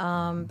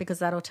because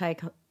that'll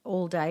take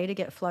all day to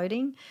get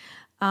floating.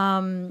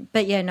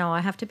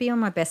 I have to be on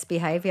my best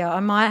behaviour.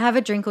 I might have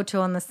a drink or two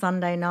on the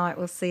Sunday night.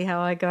 We'll see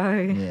how I go.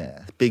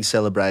 Yeah, big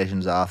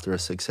celebrations after a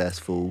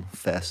successful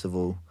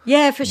festival.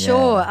 Yeah, for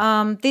sure.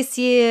 This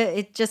year,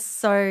 it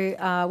just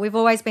we've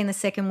always been the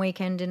second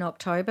weekend in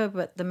October,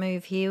 but the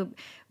move here,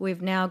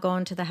 we've now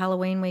gone to the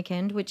Halloween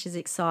weekend, which is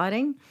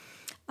exciting.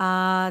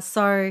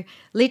 So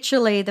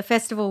literally the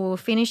festival will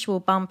finish, we'll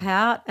bump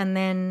out, and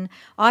then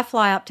I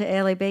fly up to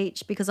Airlie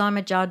Beach because I'm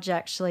a judge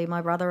actually.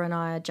 My brother and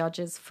I are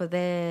judges for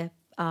their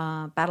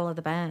Battle of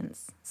the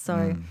Bands.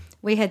 So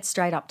we head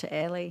straight up to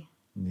Airlie.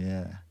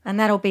 Yeah. And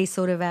that'll be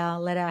sort of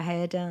let our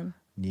hair down.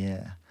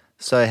 Yeah.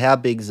 So how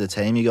big's the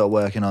team you got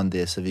working on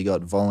this? Have you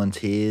got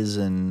volunteers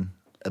and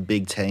a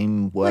big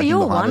team working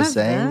behind the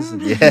scenes?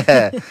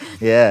 Yeah.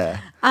 Yeah.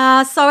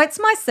 So it's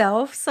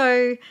myself.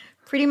 So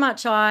pretty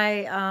much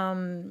I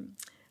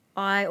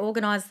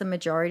organise the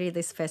majority of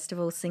this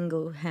festival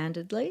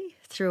single-handedly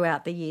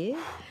throughout the year.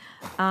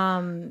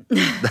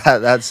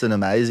 That's an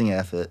amazing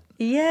effort.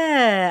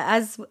 Yeah,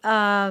 as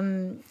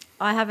I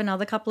have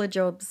another couple of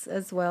jobs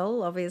as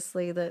well,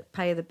 obviously, that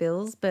pay the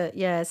bills. But,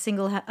 yeah,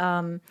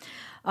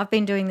 I've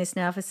been doing this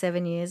now for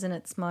 7 years, and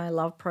it's my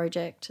love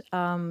project.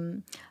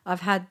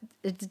 I've had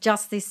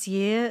just this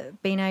year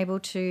been able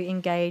to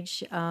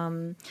engage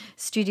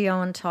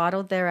Studio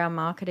Untitled. They're our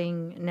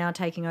marketing, now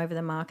taking over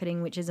the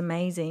marketing, which is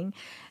amazing.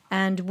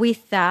 And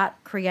with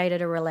that,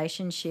 created a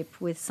relationship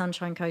with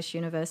Sunshine Coast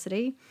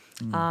University,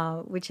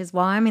 which is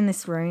why I'm in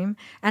this room.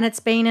 And it's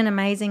been an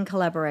amazing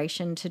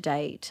collaboration to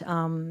date.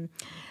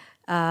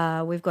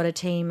 We've got a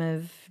team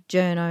of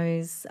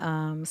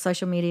journos,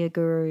 social media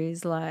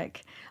gurus,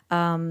 like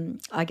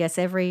I guess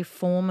every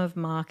form of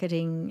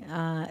marketing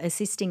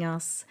assisting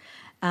us.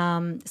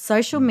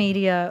 Social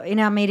media, in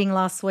our meeting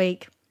last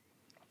week,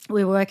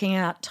 we were working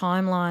out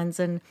timelines,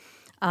 and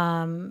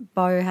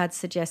Bo had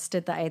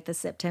suggested the 8th of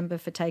September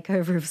for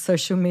takeover of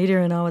social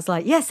media, and I was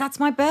like, yes, that's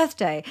my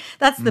birthday.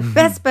 That's the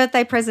best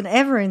birthday present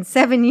ever in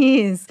 7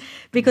 years,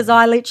 because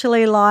I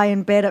literally lie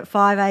in bed at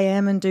 5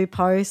 a.m. and do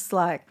posts.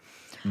 Like,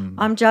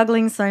 I'm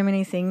juggling so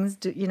many things,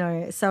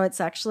 so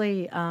it's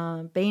actually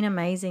been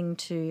amazing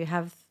to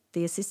have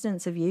the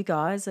assistance of you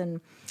guys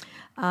and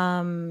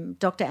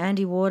Dr.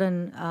 Andy Ward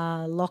and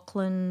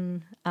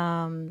Lachlan,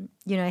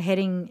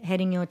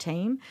 heading your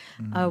team.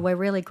 We're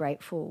really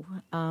grateful.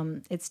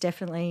 It's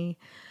definitely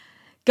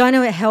going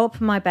to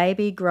help my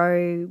baby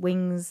grow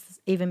wings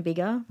even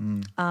bigger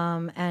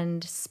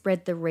and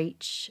spread the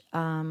reach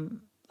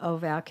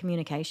of our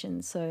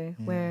communication. So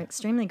we're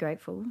extremely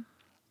grateful.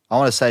 I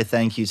want to say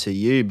thank you to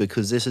you,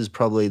 because this is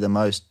probably the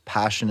most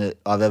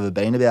passionate I've ever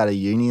been about a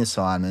uni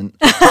assignment.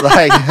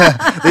 Like,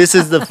 this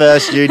is the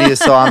first uni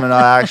assignment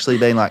I've actually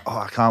been like,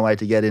 I can't wait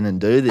to get in and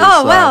do this.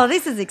 Oh, wow,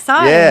 this is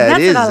exciting. Yeah, That's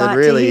it is. what I like It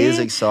really to hear. is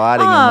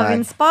exciting. I've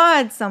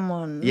inspired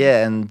someone.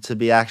 Yeah, and to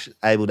be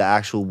able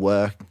to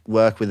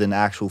work with an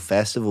actual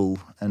festival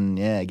and,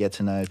 get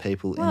to know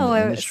people in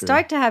the industry. We're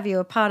stoked to have you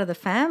a part of the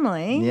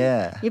family.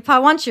 Yeah.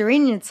 Once you're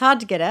in, it's hard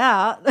to get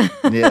out.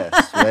 Yeah,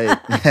 sweet.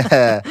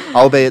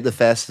 I'll be at the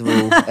festival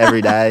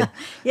every day.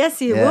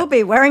 Yes, you will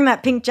be, wearing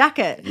that pink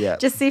jacket. Yeah.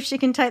 Just see if she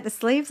can take the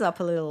sleeves up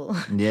a little.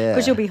 Yeah.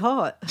 Because you'll be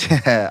hot.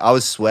 Yeah, I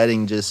was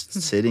sweating just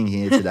sitting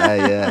here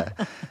today,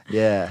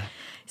 yeah.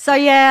 So,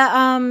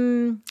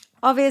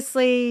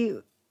 obviously,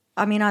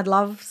 I mean, I'd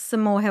love some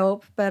more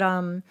help, but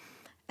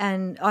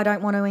and I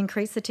don't want to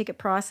increase the ticket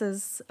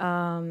prices.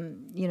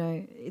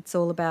 It's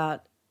all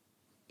about,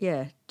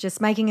 just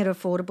making it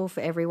affordable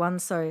for everyone,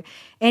 so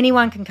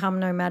anyone can come,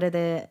 no matter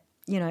their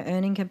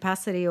earning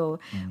capacity or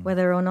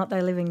whether or not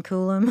they live in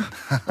Coolum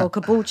or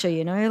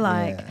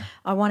Caboolture,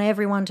 I want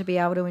everyone to be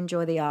able to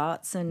enjoy the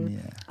arts,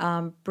 and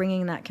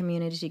bringing that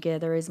community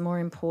together is more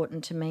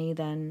important to me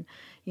than,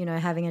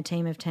 having a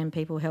team of 10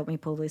 people help me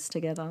pull this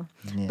together.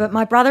 Yeah. But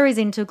my brother is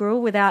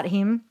integral. Without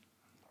him,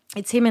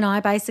 it's him and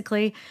I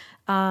basically.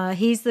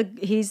 He's the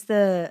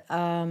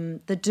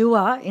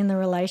doer in the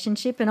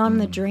relationship, and I'm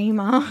the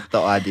dreamer. The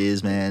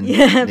ideas, man.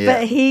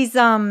 But he's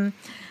not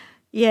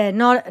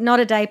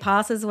a day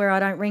passes where I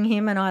don't ring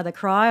him and either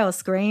cry or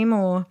scream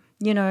or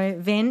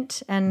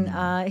vent.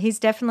 And he's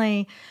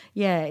definitely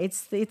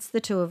it's the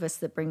two of us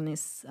that bring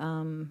this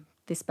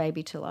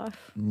baby to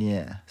life.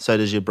 Yeah. So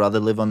does your brother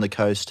live on the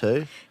coast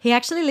too? He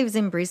actually lives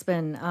in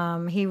Brisbane.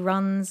 He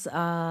runs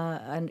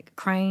a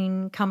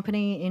crane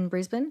company in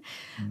Brisbane,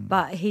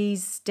 but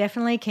he's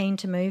definitely keen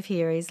to move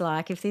here. He's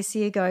like, if this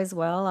year goes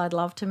well, I'd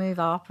love to move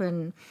up.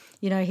 And,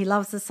 he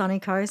loves the sunny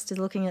coast, is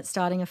looking at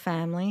starting a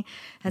family,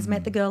 has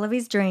met the girl of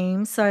his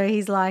dreams. So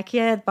he's like,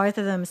 both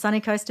of them,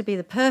 sunny coast to be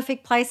the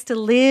perfect place to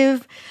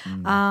live.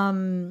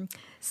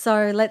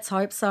 So let's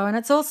hope so. And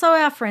it's also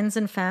our friends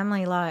and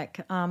family. Like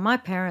my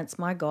parents,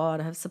 my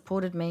God, have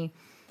supported me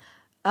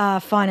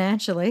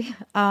financially.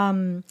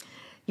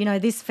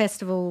 This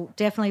festival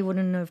definitely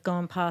wouldn't have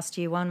gone past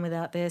year one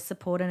without their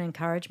support and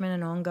encouragement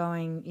and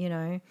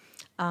ongoing,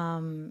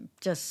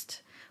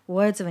 just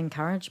words of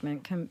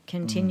encouragement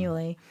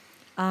continually.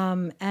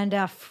 And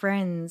our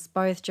friends,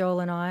 both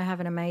Joel and I, have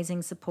an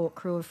amazing support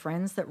crew of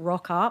friends that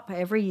rock up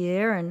every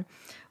year, and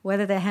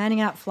whether they're handing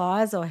out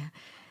flyers or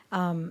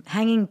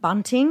hanging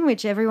bunting,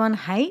 which everyone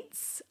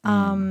hates.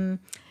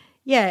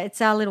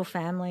 It's our little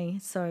family.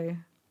 So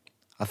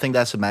I think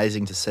that's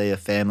amazing to see a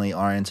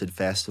family-oriented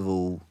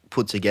festival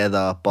put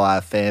together by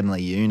a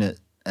family unit,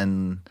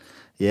 and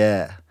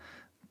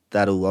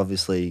that'll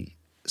obviously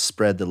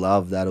spread the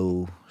love.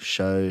 That'll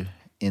show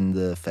in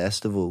the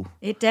festival.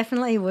 It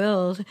definitely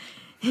will.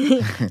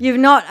 You've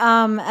not,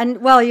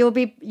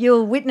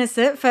 you'll witness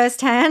it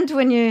firsthand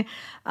when you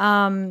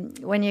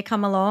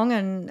come along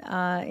and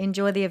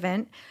enjoy the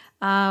event.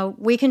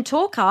 We can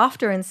talk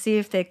after and see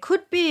if there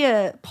could be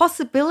a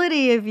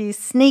possibility of you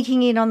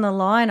sneaking in on the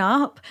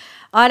lineup.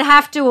 I'd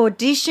have to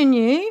audition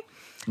you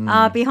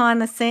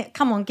behind the scene.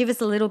 Come on, give us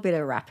a little bit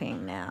of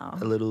rapping now.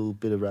 A little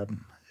bit of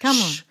rapping. Come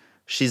on.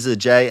 She's a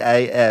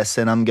JAS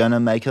and I'm going to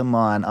make her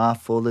mine. I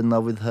fall in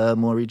love with her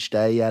more each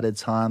day at a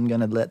time.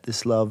 Going to let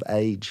this love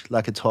age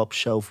like a top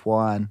shelf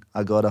wine.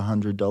 I got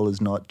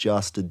 $100, not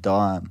just a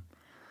dime.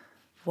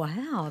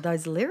 Wow,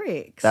 those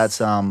lyrics. That's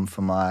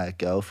for my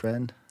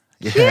girlfriend.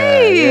 Cute.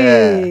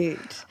 Yeah.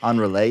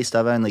 Unreleased.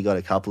 I've only got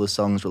a couple of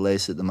songs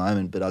released at the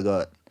moment, but I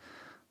got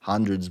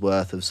hundreds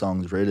worth of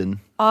songs written.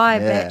 I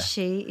bet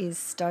she is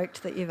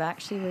stoked that you've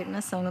actually written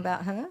a song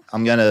about her.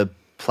 I'm going to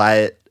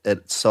play it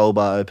at Soul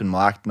Bar open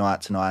mic night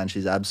tonight, and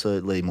she's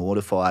absolutely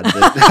mortified.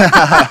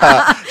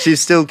 But she's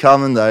still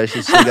coming, though.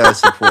 She's still going to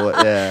support,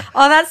 yeah.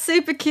 Oh, that's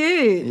super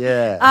cute.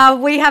 Yeah.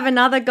 We have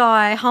another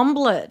guy,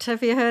 Humblet.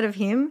 Have you heard of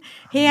him?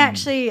 He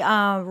actually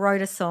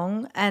wrote a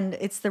song, and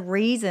it's the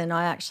reason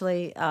I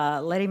actually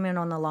let him in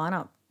on the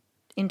lineup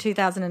in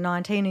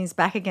 2019. He's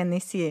back again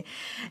this year,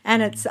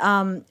 and it's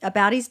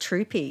about his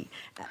troopy,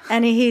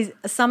 and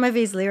some of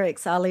his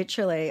lyrics are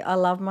literally, "I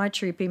love my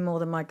troopy more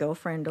than my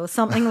girlfriend," or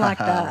something like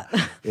that.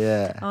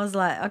 Yeah. I was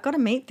like, I got to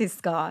meet this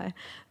guy,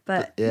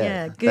 but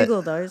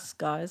Google those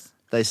guys.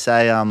 They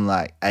say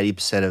like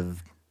 80%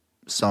 of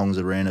songs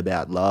are written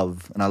about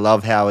love, and I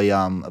love how he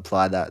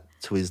applied that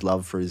to his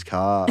love for his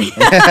car.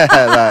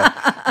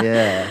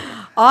 Yeah.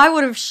 I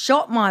would have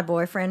shot my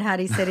boyfriend had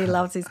he said he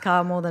loves his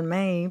car more than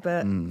me,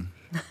 but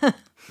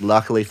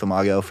luckily for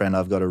my girlfriend,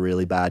 I've got a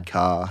really bad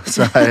car,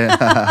 so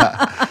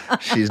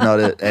she's not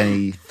at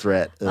any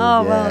threat of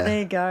well, there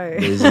you go.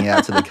 losing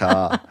out to the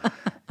car.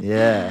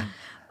 Yeah.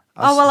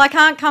 I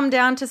can't come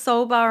down to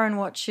Soul Bar and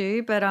watch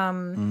you, but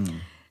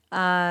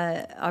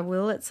I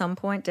will at some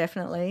point,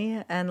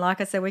 definitely. And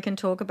like I said, we can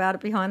talk about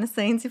it behind the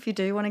scenes if you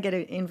do want to get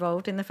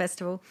involved in the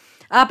festival.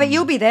 But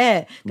you'll be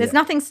there. There's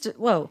nothing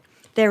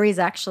there is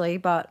actually,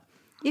 but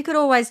you could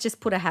always just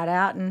put a hat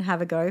out and have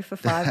a go for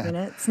 5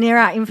 minutes near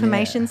our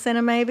information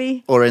centre,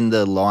 maybe. Or in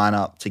the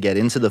lineup to get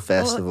into the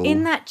festival. Or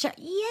in that,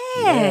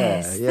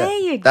 yes, yeah. There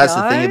you go. That's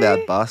the thing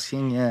about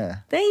busking, yeah.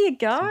 There you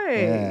go.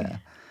 Yeah.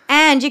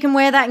 And you can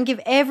wear that and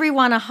give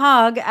everyone a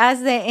hug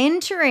as they're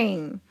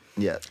entering.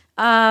 Yeah.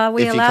 We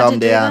if you allowed come to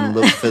do down,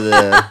 that?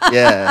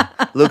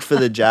 look for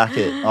the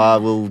jacket. I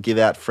will give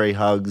out free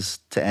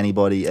hugs to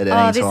anybody at any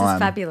time. Oh, this is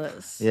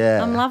fabulous.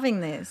 Yeah. I'm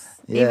loving this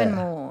Yeah. even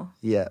more.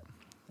 Yeah.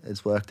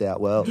 It's worked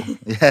out well.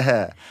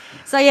 Yeah.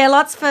 So,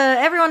 lots for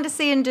everyone to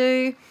see and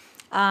do.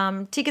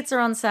 Tickets are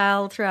on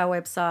sale through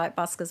our website,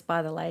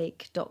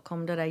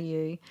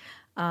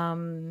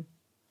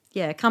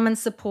 buskersbythelake.com.au. Come and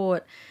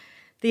support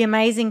the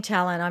amazing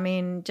talent. I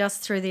mean,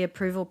 just through the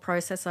approval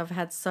process, I've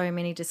had so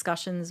many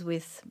discussions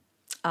with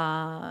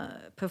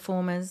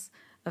performers.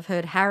 I've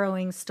heard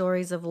harrowing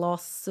stories of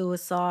loss,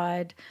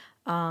 suicide.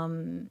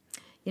 The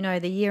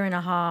year and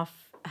a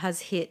half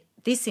has hit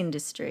this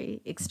industry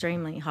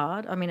extremely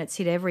hard. I mean, it's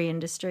hit every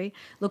industry.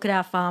 Look at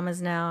our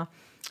farmers now.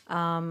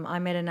 I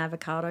met an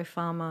avocado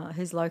farmer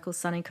who's local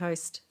Sunny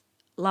Coast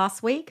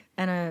last week,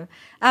 and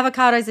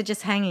avocados are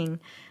just hanging.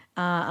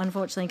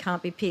 Unfortunately,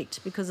 can't be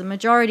picked because the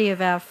majority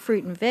of our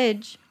fruit and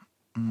veg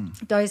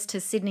goes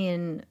to Sydney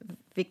and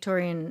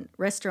Victorian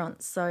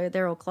restaurants, so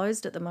they're all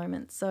closed at the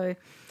moment. So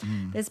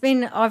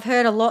I've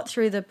heard a lot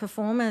through the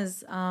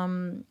performers,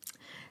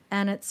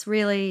 and it's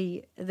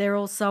really, they're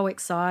all so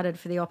excited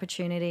for the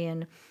opportunity,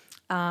 and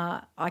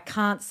I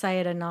can't say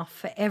it enough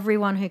for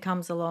everyone who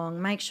comes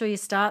along. Make sure you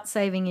start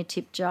saving your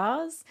tip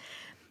jars.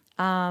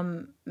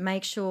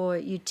 Make sure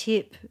you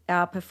tip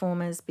our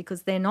performers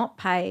because they're not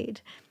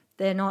paid.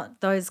 They're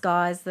not those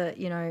guys that,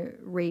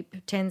 reap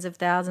tens of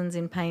thousands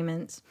in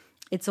payments.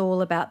 It's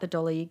all about the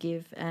dollar you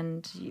give,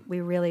 and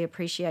we really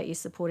appreciate you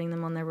supporting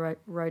them on their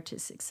road to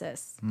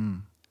success.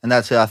 And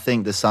that's I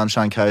think the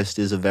Sunshine Coast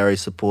is a very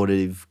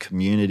supportive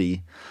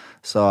community.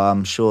 So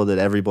I'm sure that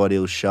everybody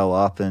will show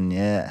up, and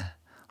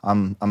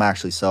I'm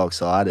actually so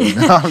excited.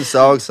 I'm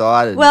so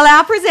excited. Well,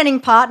 our presenting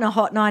partner,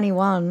 Hot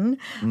 91,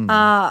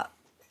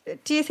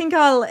 do you think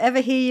I'll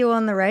ever hear you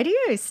on the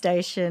radio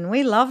station?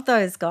 We love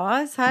those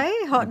guys, hey?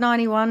 Hot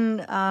 91,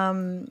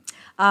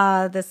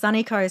 the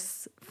Sunny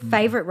Coast's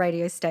favourite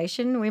radio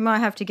station. We might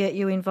have to get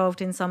you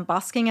involved in some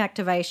busking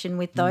activation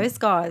with those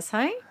guys,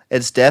 hey?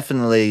 It's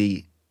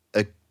definitely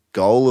a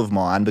goal of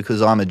mine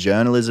because I'm a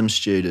journalism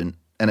student,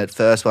 and at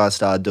first when I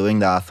started doing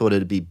that, I thought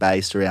it'd be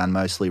based around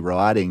mostly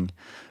writing.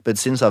 But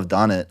since I've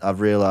done it, I've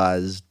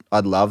realised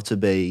I'd love to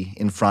be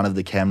in front of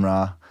the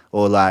camera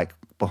or like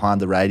behind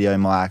the radio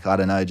mic, I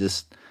don't know,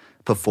 just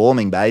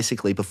performing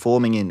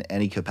in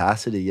any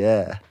capacity,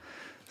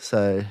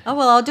 So. Oh,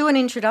 well, I'll do an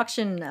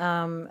introduction.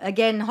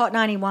 Again, Hot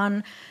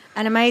 91,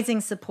 an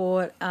amazing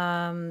support.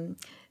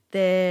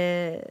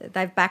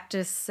 They've backed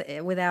us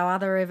with our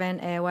other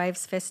event,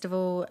 Airwaves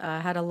Festival,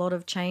 had a lot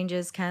of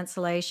changes,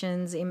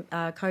 cancellations,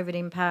 COVID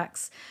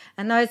impacts,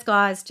 and those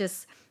guys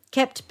just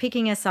kept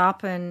picking us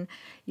up and,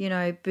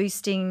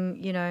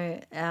 boosting,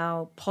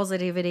 our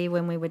positivity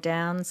when we were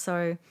down.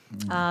 So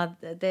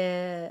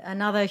they're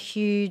another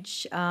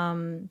huge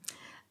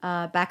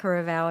backer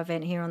of our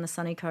event here on the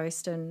Sunny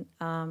Coast. And,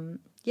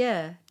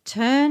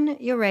 turn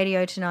your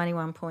radio to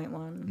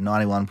 91.1.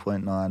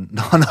 91.9.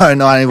 No,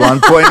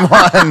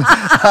 91.1.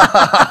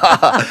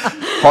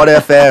 Hot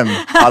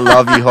FM. I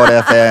love you, Hot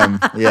FM.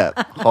 Yeah,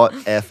 Hot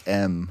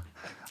FM.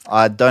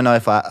 I don't know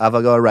if have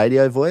I got a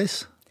radio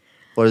voice?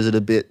 Or is it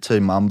a bit too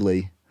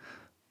mumbly?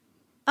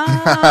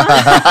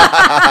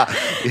 How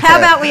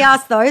about we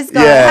ask those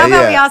guys? Yeah, How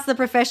about we yeah. ask the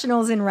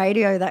professionals in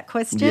radio that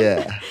question?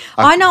 Yeah.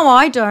 I know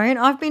I don't.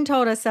 I've been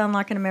told I sound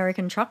like an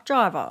American truck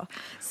driver.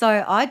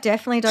 So I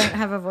definitely don't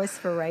have a voice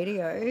for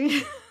radio.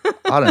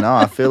 I don't know.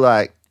 I feel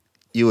like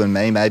you and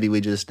me, maybe we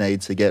just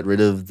need to get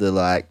rid of the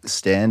like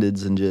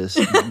standards and just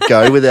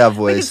go with our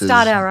voices. We can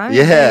start our own.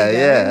 Yeah, There you go.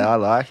 yeah, I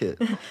like it.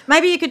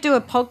 Maybe you could do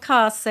a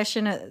podcast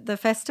session at the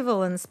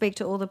festival and speak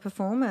to all the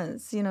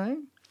performers, you know?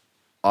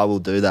 I will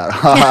do that.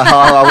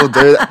 I will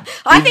do that.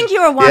 I think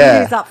you're one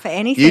Yeah. who's up for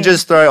anything. You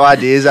just throw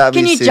ideas at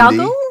Can me, you Cindy.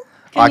 juggle?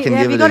 I can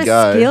have give you it got a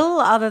go. skill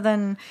other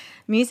than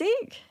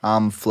music?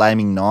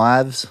 Flaming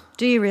knives,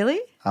 Do you really?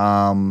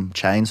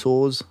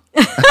 chainsaws.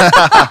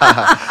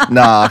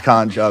 No, I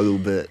can't juggle,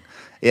 but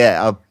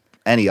yeah,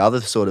 any other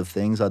sort of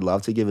things, I'd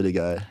love to give it a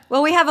go.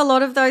 Well, we have a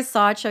lot of those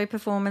sideshow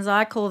performers.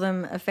 I call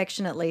them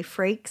affectionately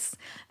freaks,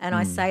 and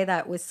I say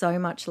that with so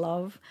much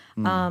love.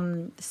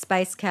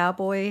 Space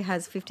Cowboy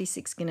has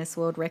 56 Guinness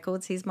World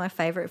Records. He's my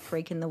favourite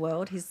freak in the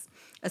world. He's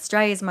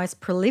Australia's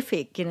most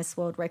prolific Guinness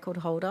World Record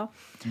holder.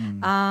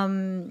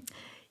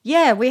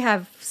 Yeah, we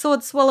have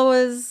sword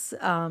swallowers,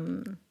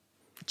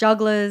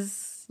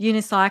 jugglers,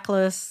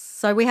 unicyclists.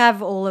 So we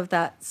have all of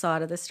that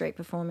side of the street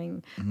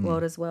performing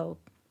world as well.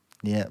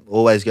 Yeah,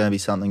 always going to be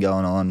something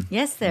going on.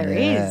 Yes, there is.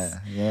 Yeah,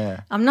 yeah.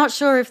 I'm not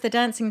sure if the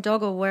dancing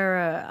dog will wear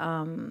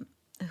a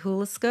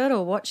hula skirt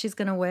or what she's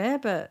going to wear,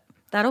 but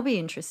that'll be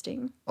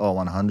interesting. Oh,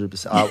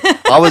 100%.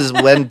 I was,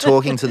 when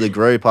talking to the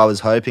group, I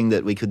was hoping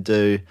that we could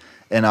do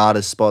an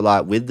artist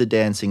spotlight with the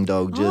dancing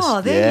dog.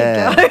 Just,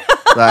 there you go.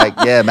 Like,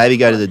 yeah, maybe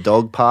go to the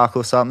dog park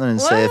or something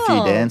and see a few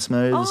Wow. dance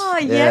moves. Oh,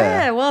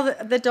 yeah. Well,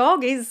 the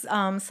dog is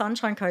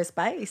Sunshine Coast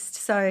based,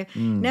 so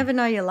never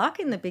know your luck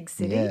in the big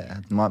city.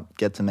 Yeah, might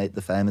get to meet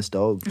the famous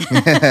dog.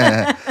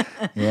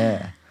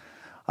 Yeah.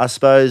 I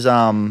suppose,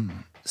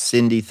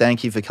 Cindy,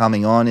 thank you for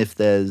coming on. If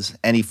there's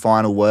any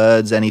final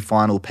words, any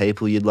final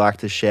people you'd like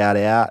to shout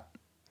out.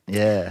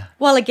 Yeah.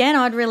 Well, again,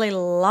 I'd really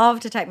love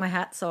to take my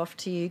hats off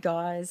to you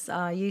guys.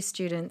 You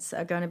students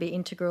are going to be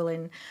integral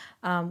in,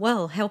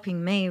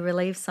 helping me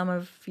relieve some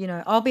of,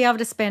 I'll be able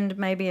to spend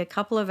maybe a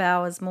couple of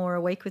hours more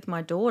a week with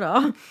my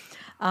daughter,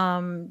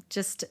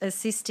 just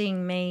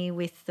assisting me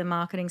with the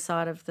marketing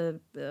side of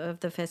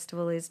the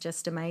festival is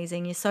just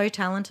amazing. You're so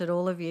talented,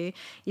 all of you.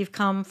 You've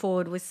come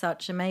forward with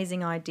such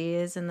amazing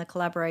ideas, and the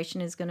collaboration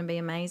is going to be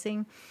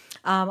amazing.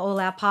 All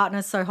our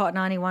partners, So Hot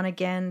 91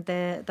 again,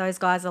 those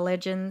guys are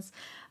legends.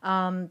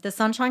 The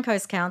Sunshine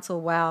Coast Council,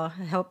 wow,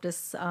 helped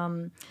us,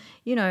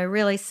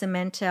 really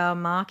cement our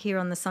mark here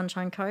on the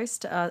Sunshine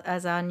Coast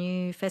as our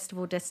new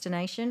festival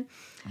destination.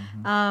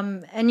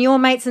 And your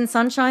mates and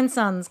Sunshine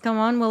Sons, come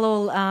on, we'll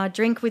all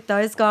drink with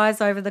those guys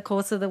over the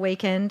course of the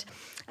weekend.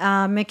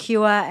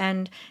 Mercure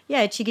and,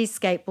 Chiggy's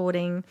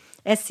Skateboarding,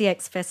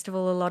 SCX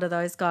Festival, a lot of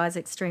those guys,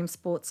 extreme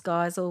sports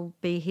guys, will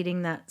be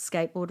hitting that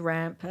skateboard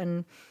ramp.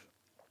 And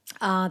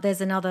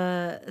there's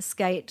another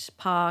skate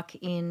park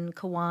in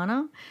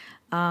Kawana.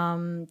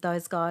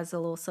 Those guys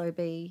will also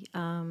be,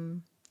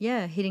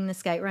 hitting the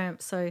skate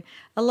ramp. So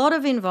a lot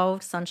of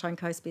involved Sunshine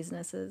Coast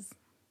businesses.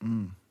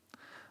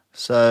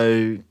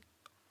 So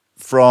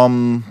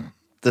from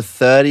the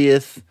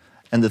 30th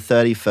and the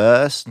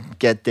 31st,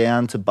 get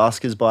down to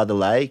Buskers by the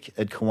lake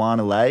at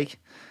Kawana Lake.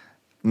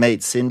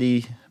 Meet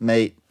Cindy,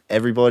 meet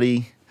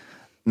everybody.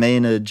 Me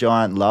in a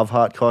giant love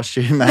heart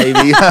costume,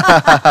 maybe.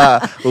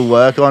 We'll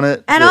work on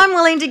it. And I'm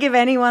willing to give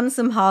anyone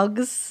some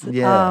hugs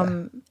Yeah.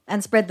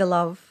 and spread the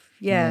love.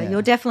 Yeah,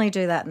 you'll definitely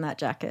do that in that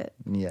jacket.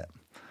 Yeah.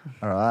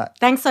 All right.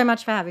 Thanks so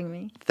much for having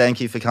me. Thank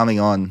you for coming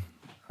on.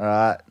 All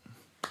right.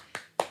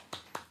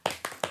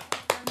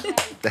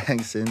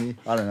 Thanks, Cindy.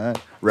 I don't know.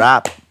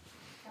 Rap.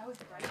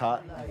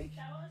 Cut.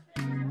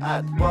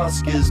 At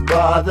Buskers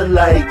by the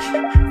lake.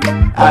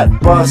 At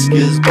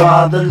Buskers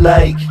by the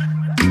lake.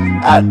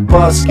 At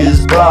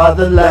Buskers by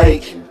the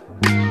lake.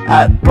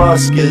 At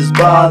Buskers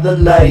by the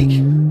lake.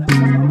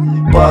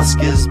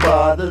 Buskers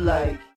by the lake.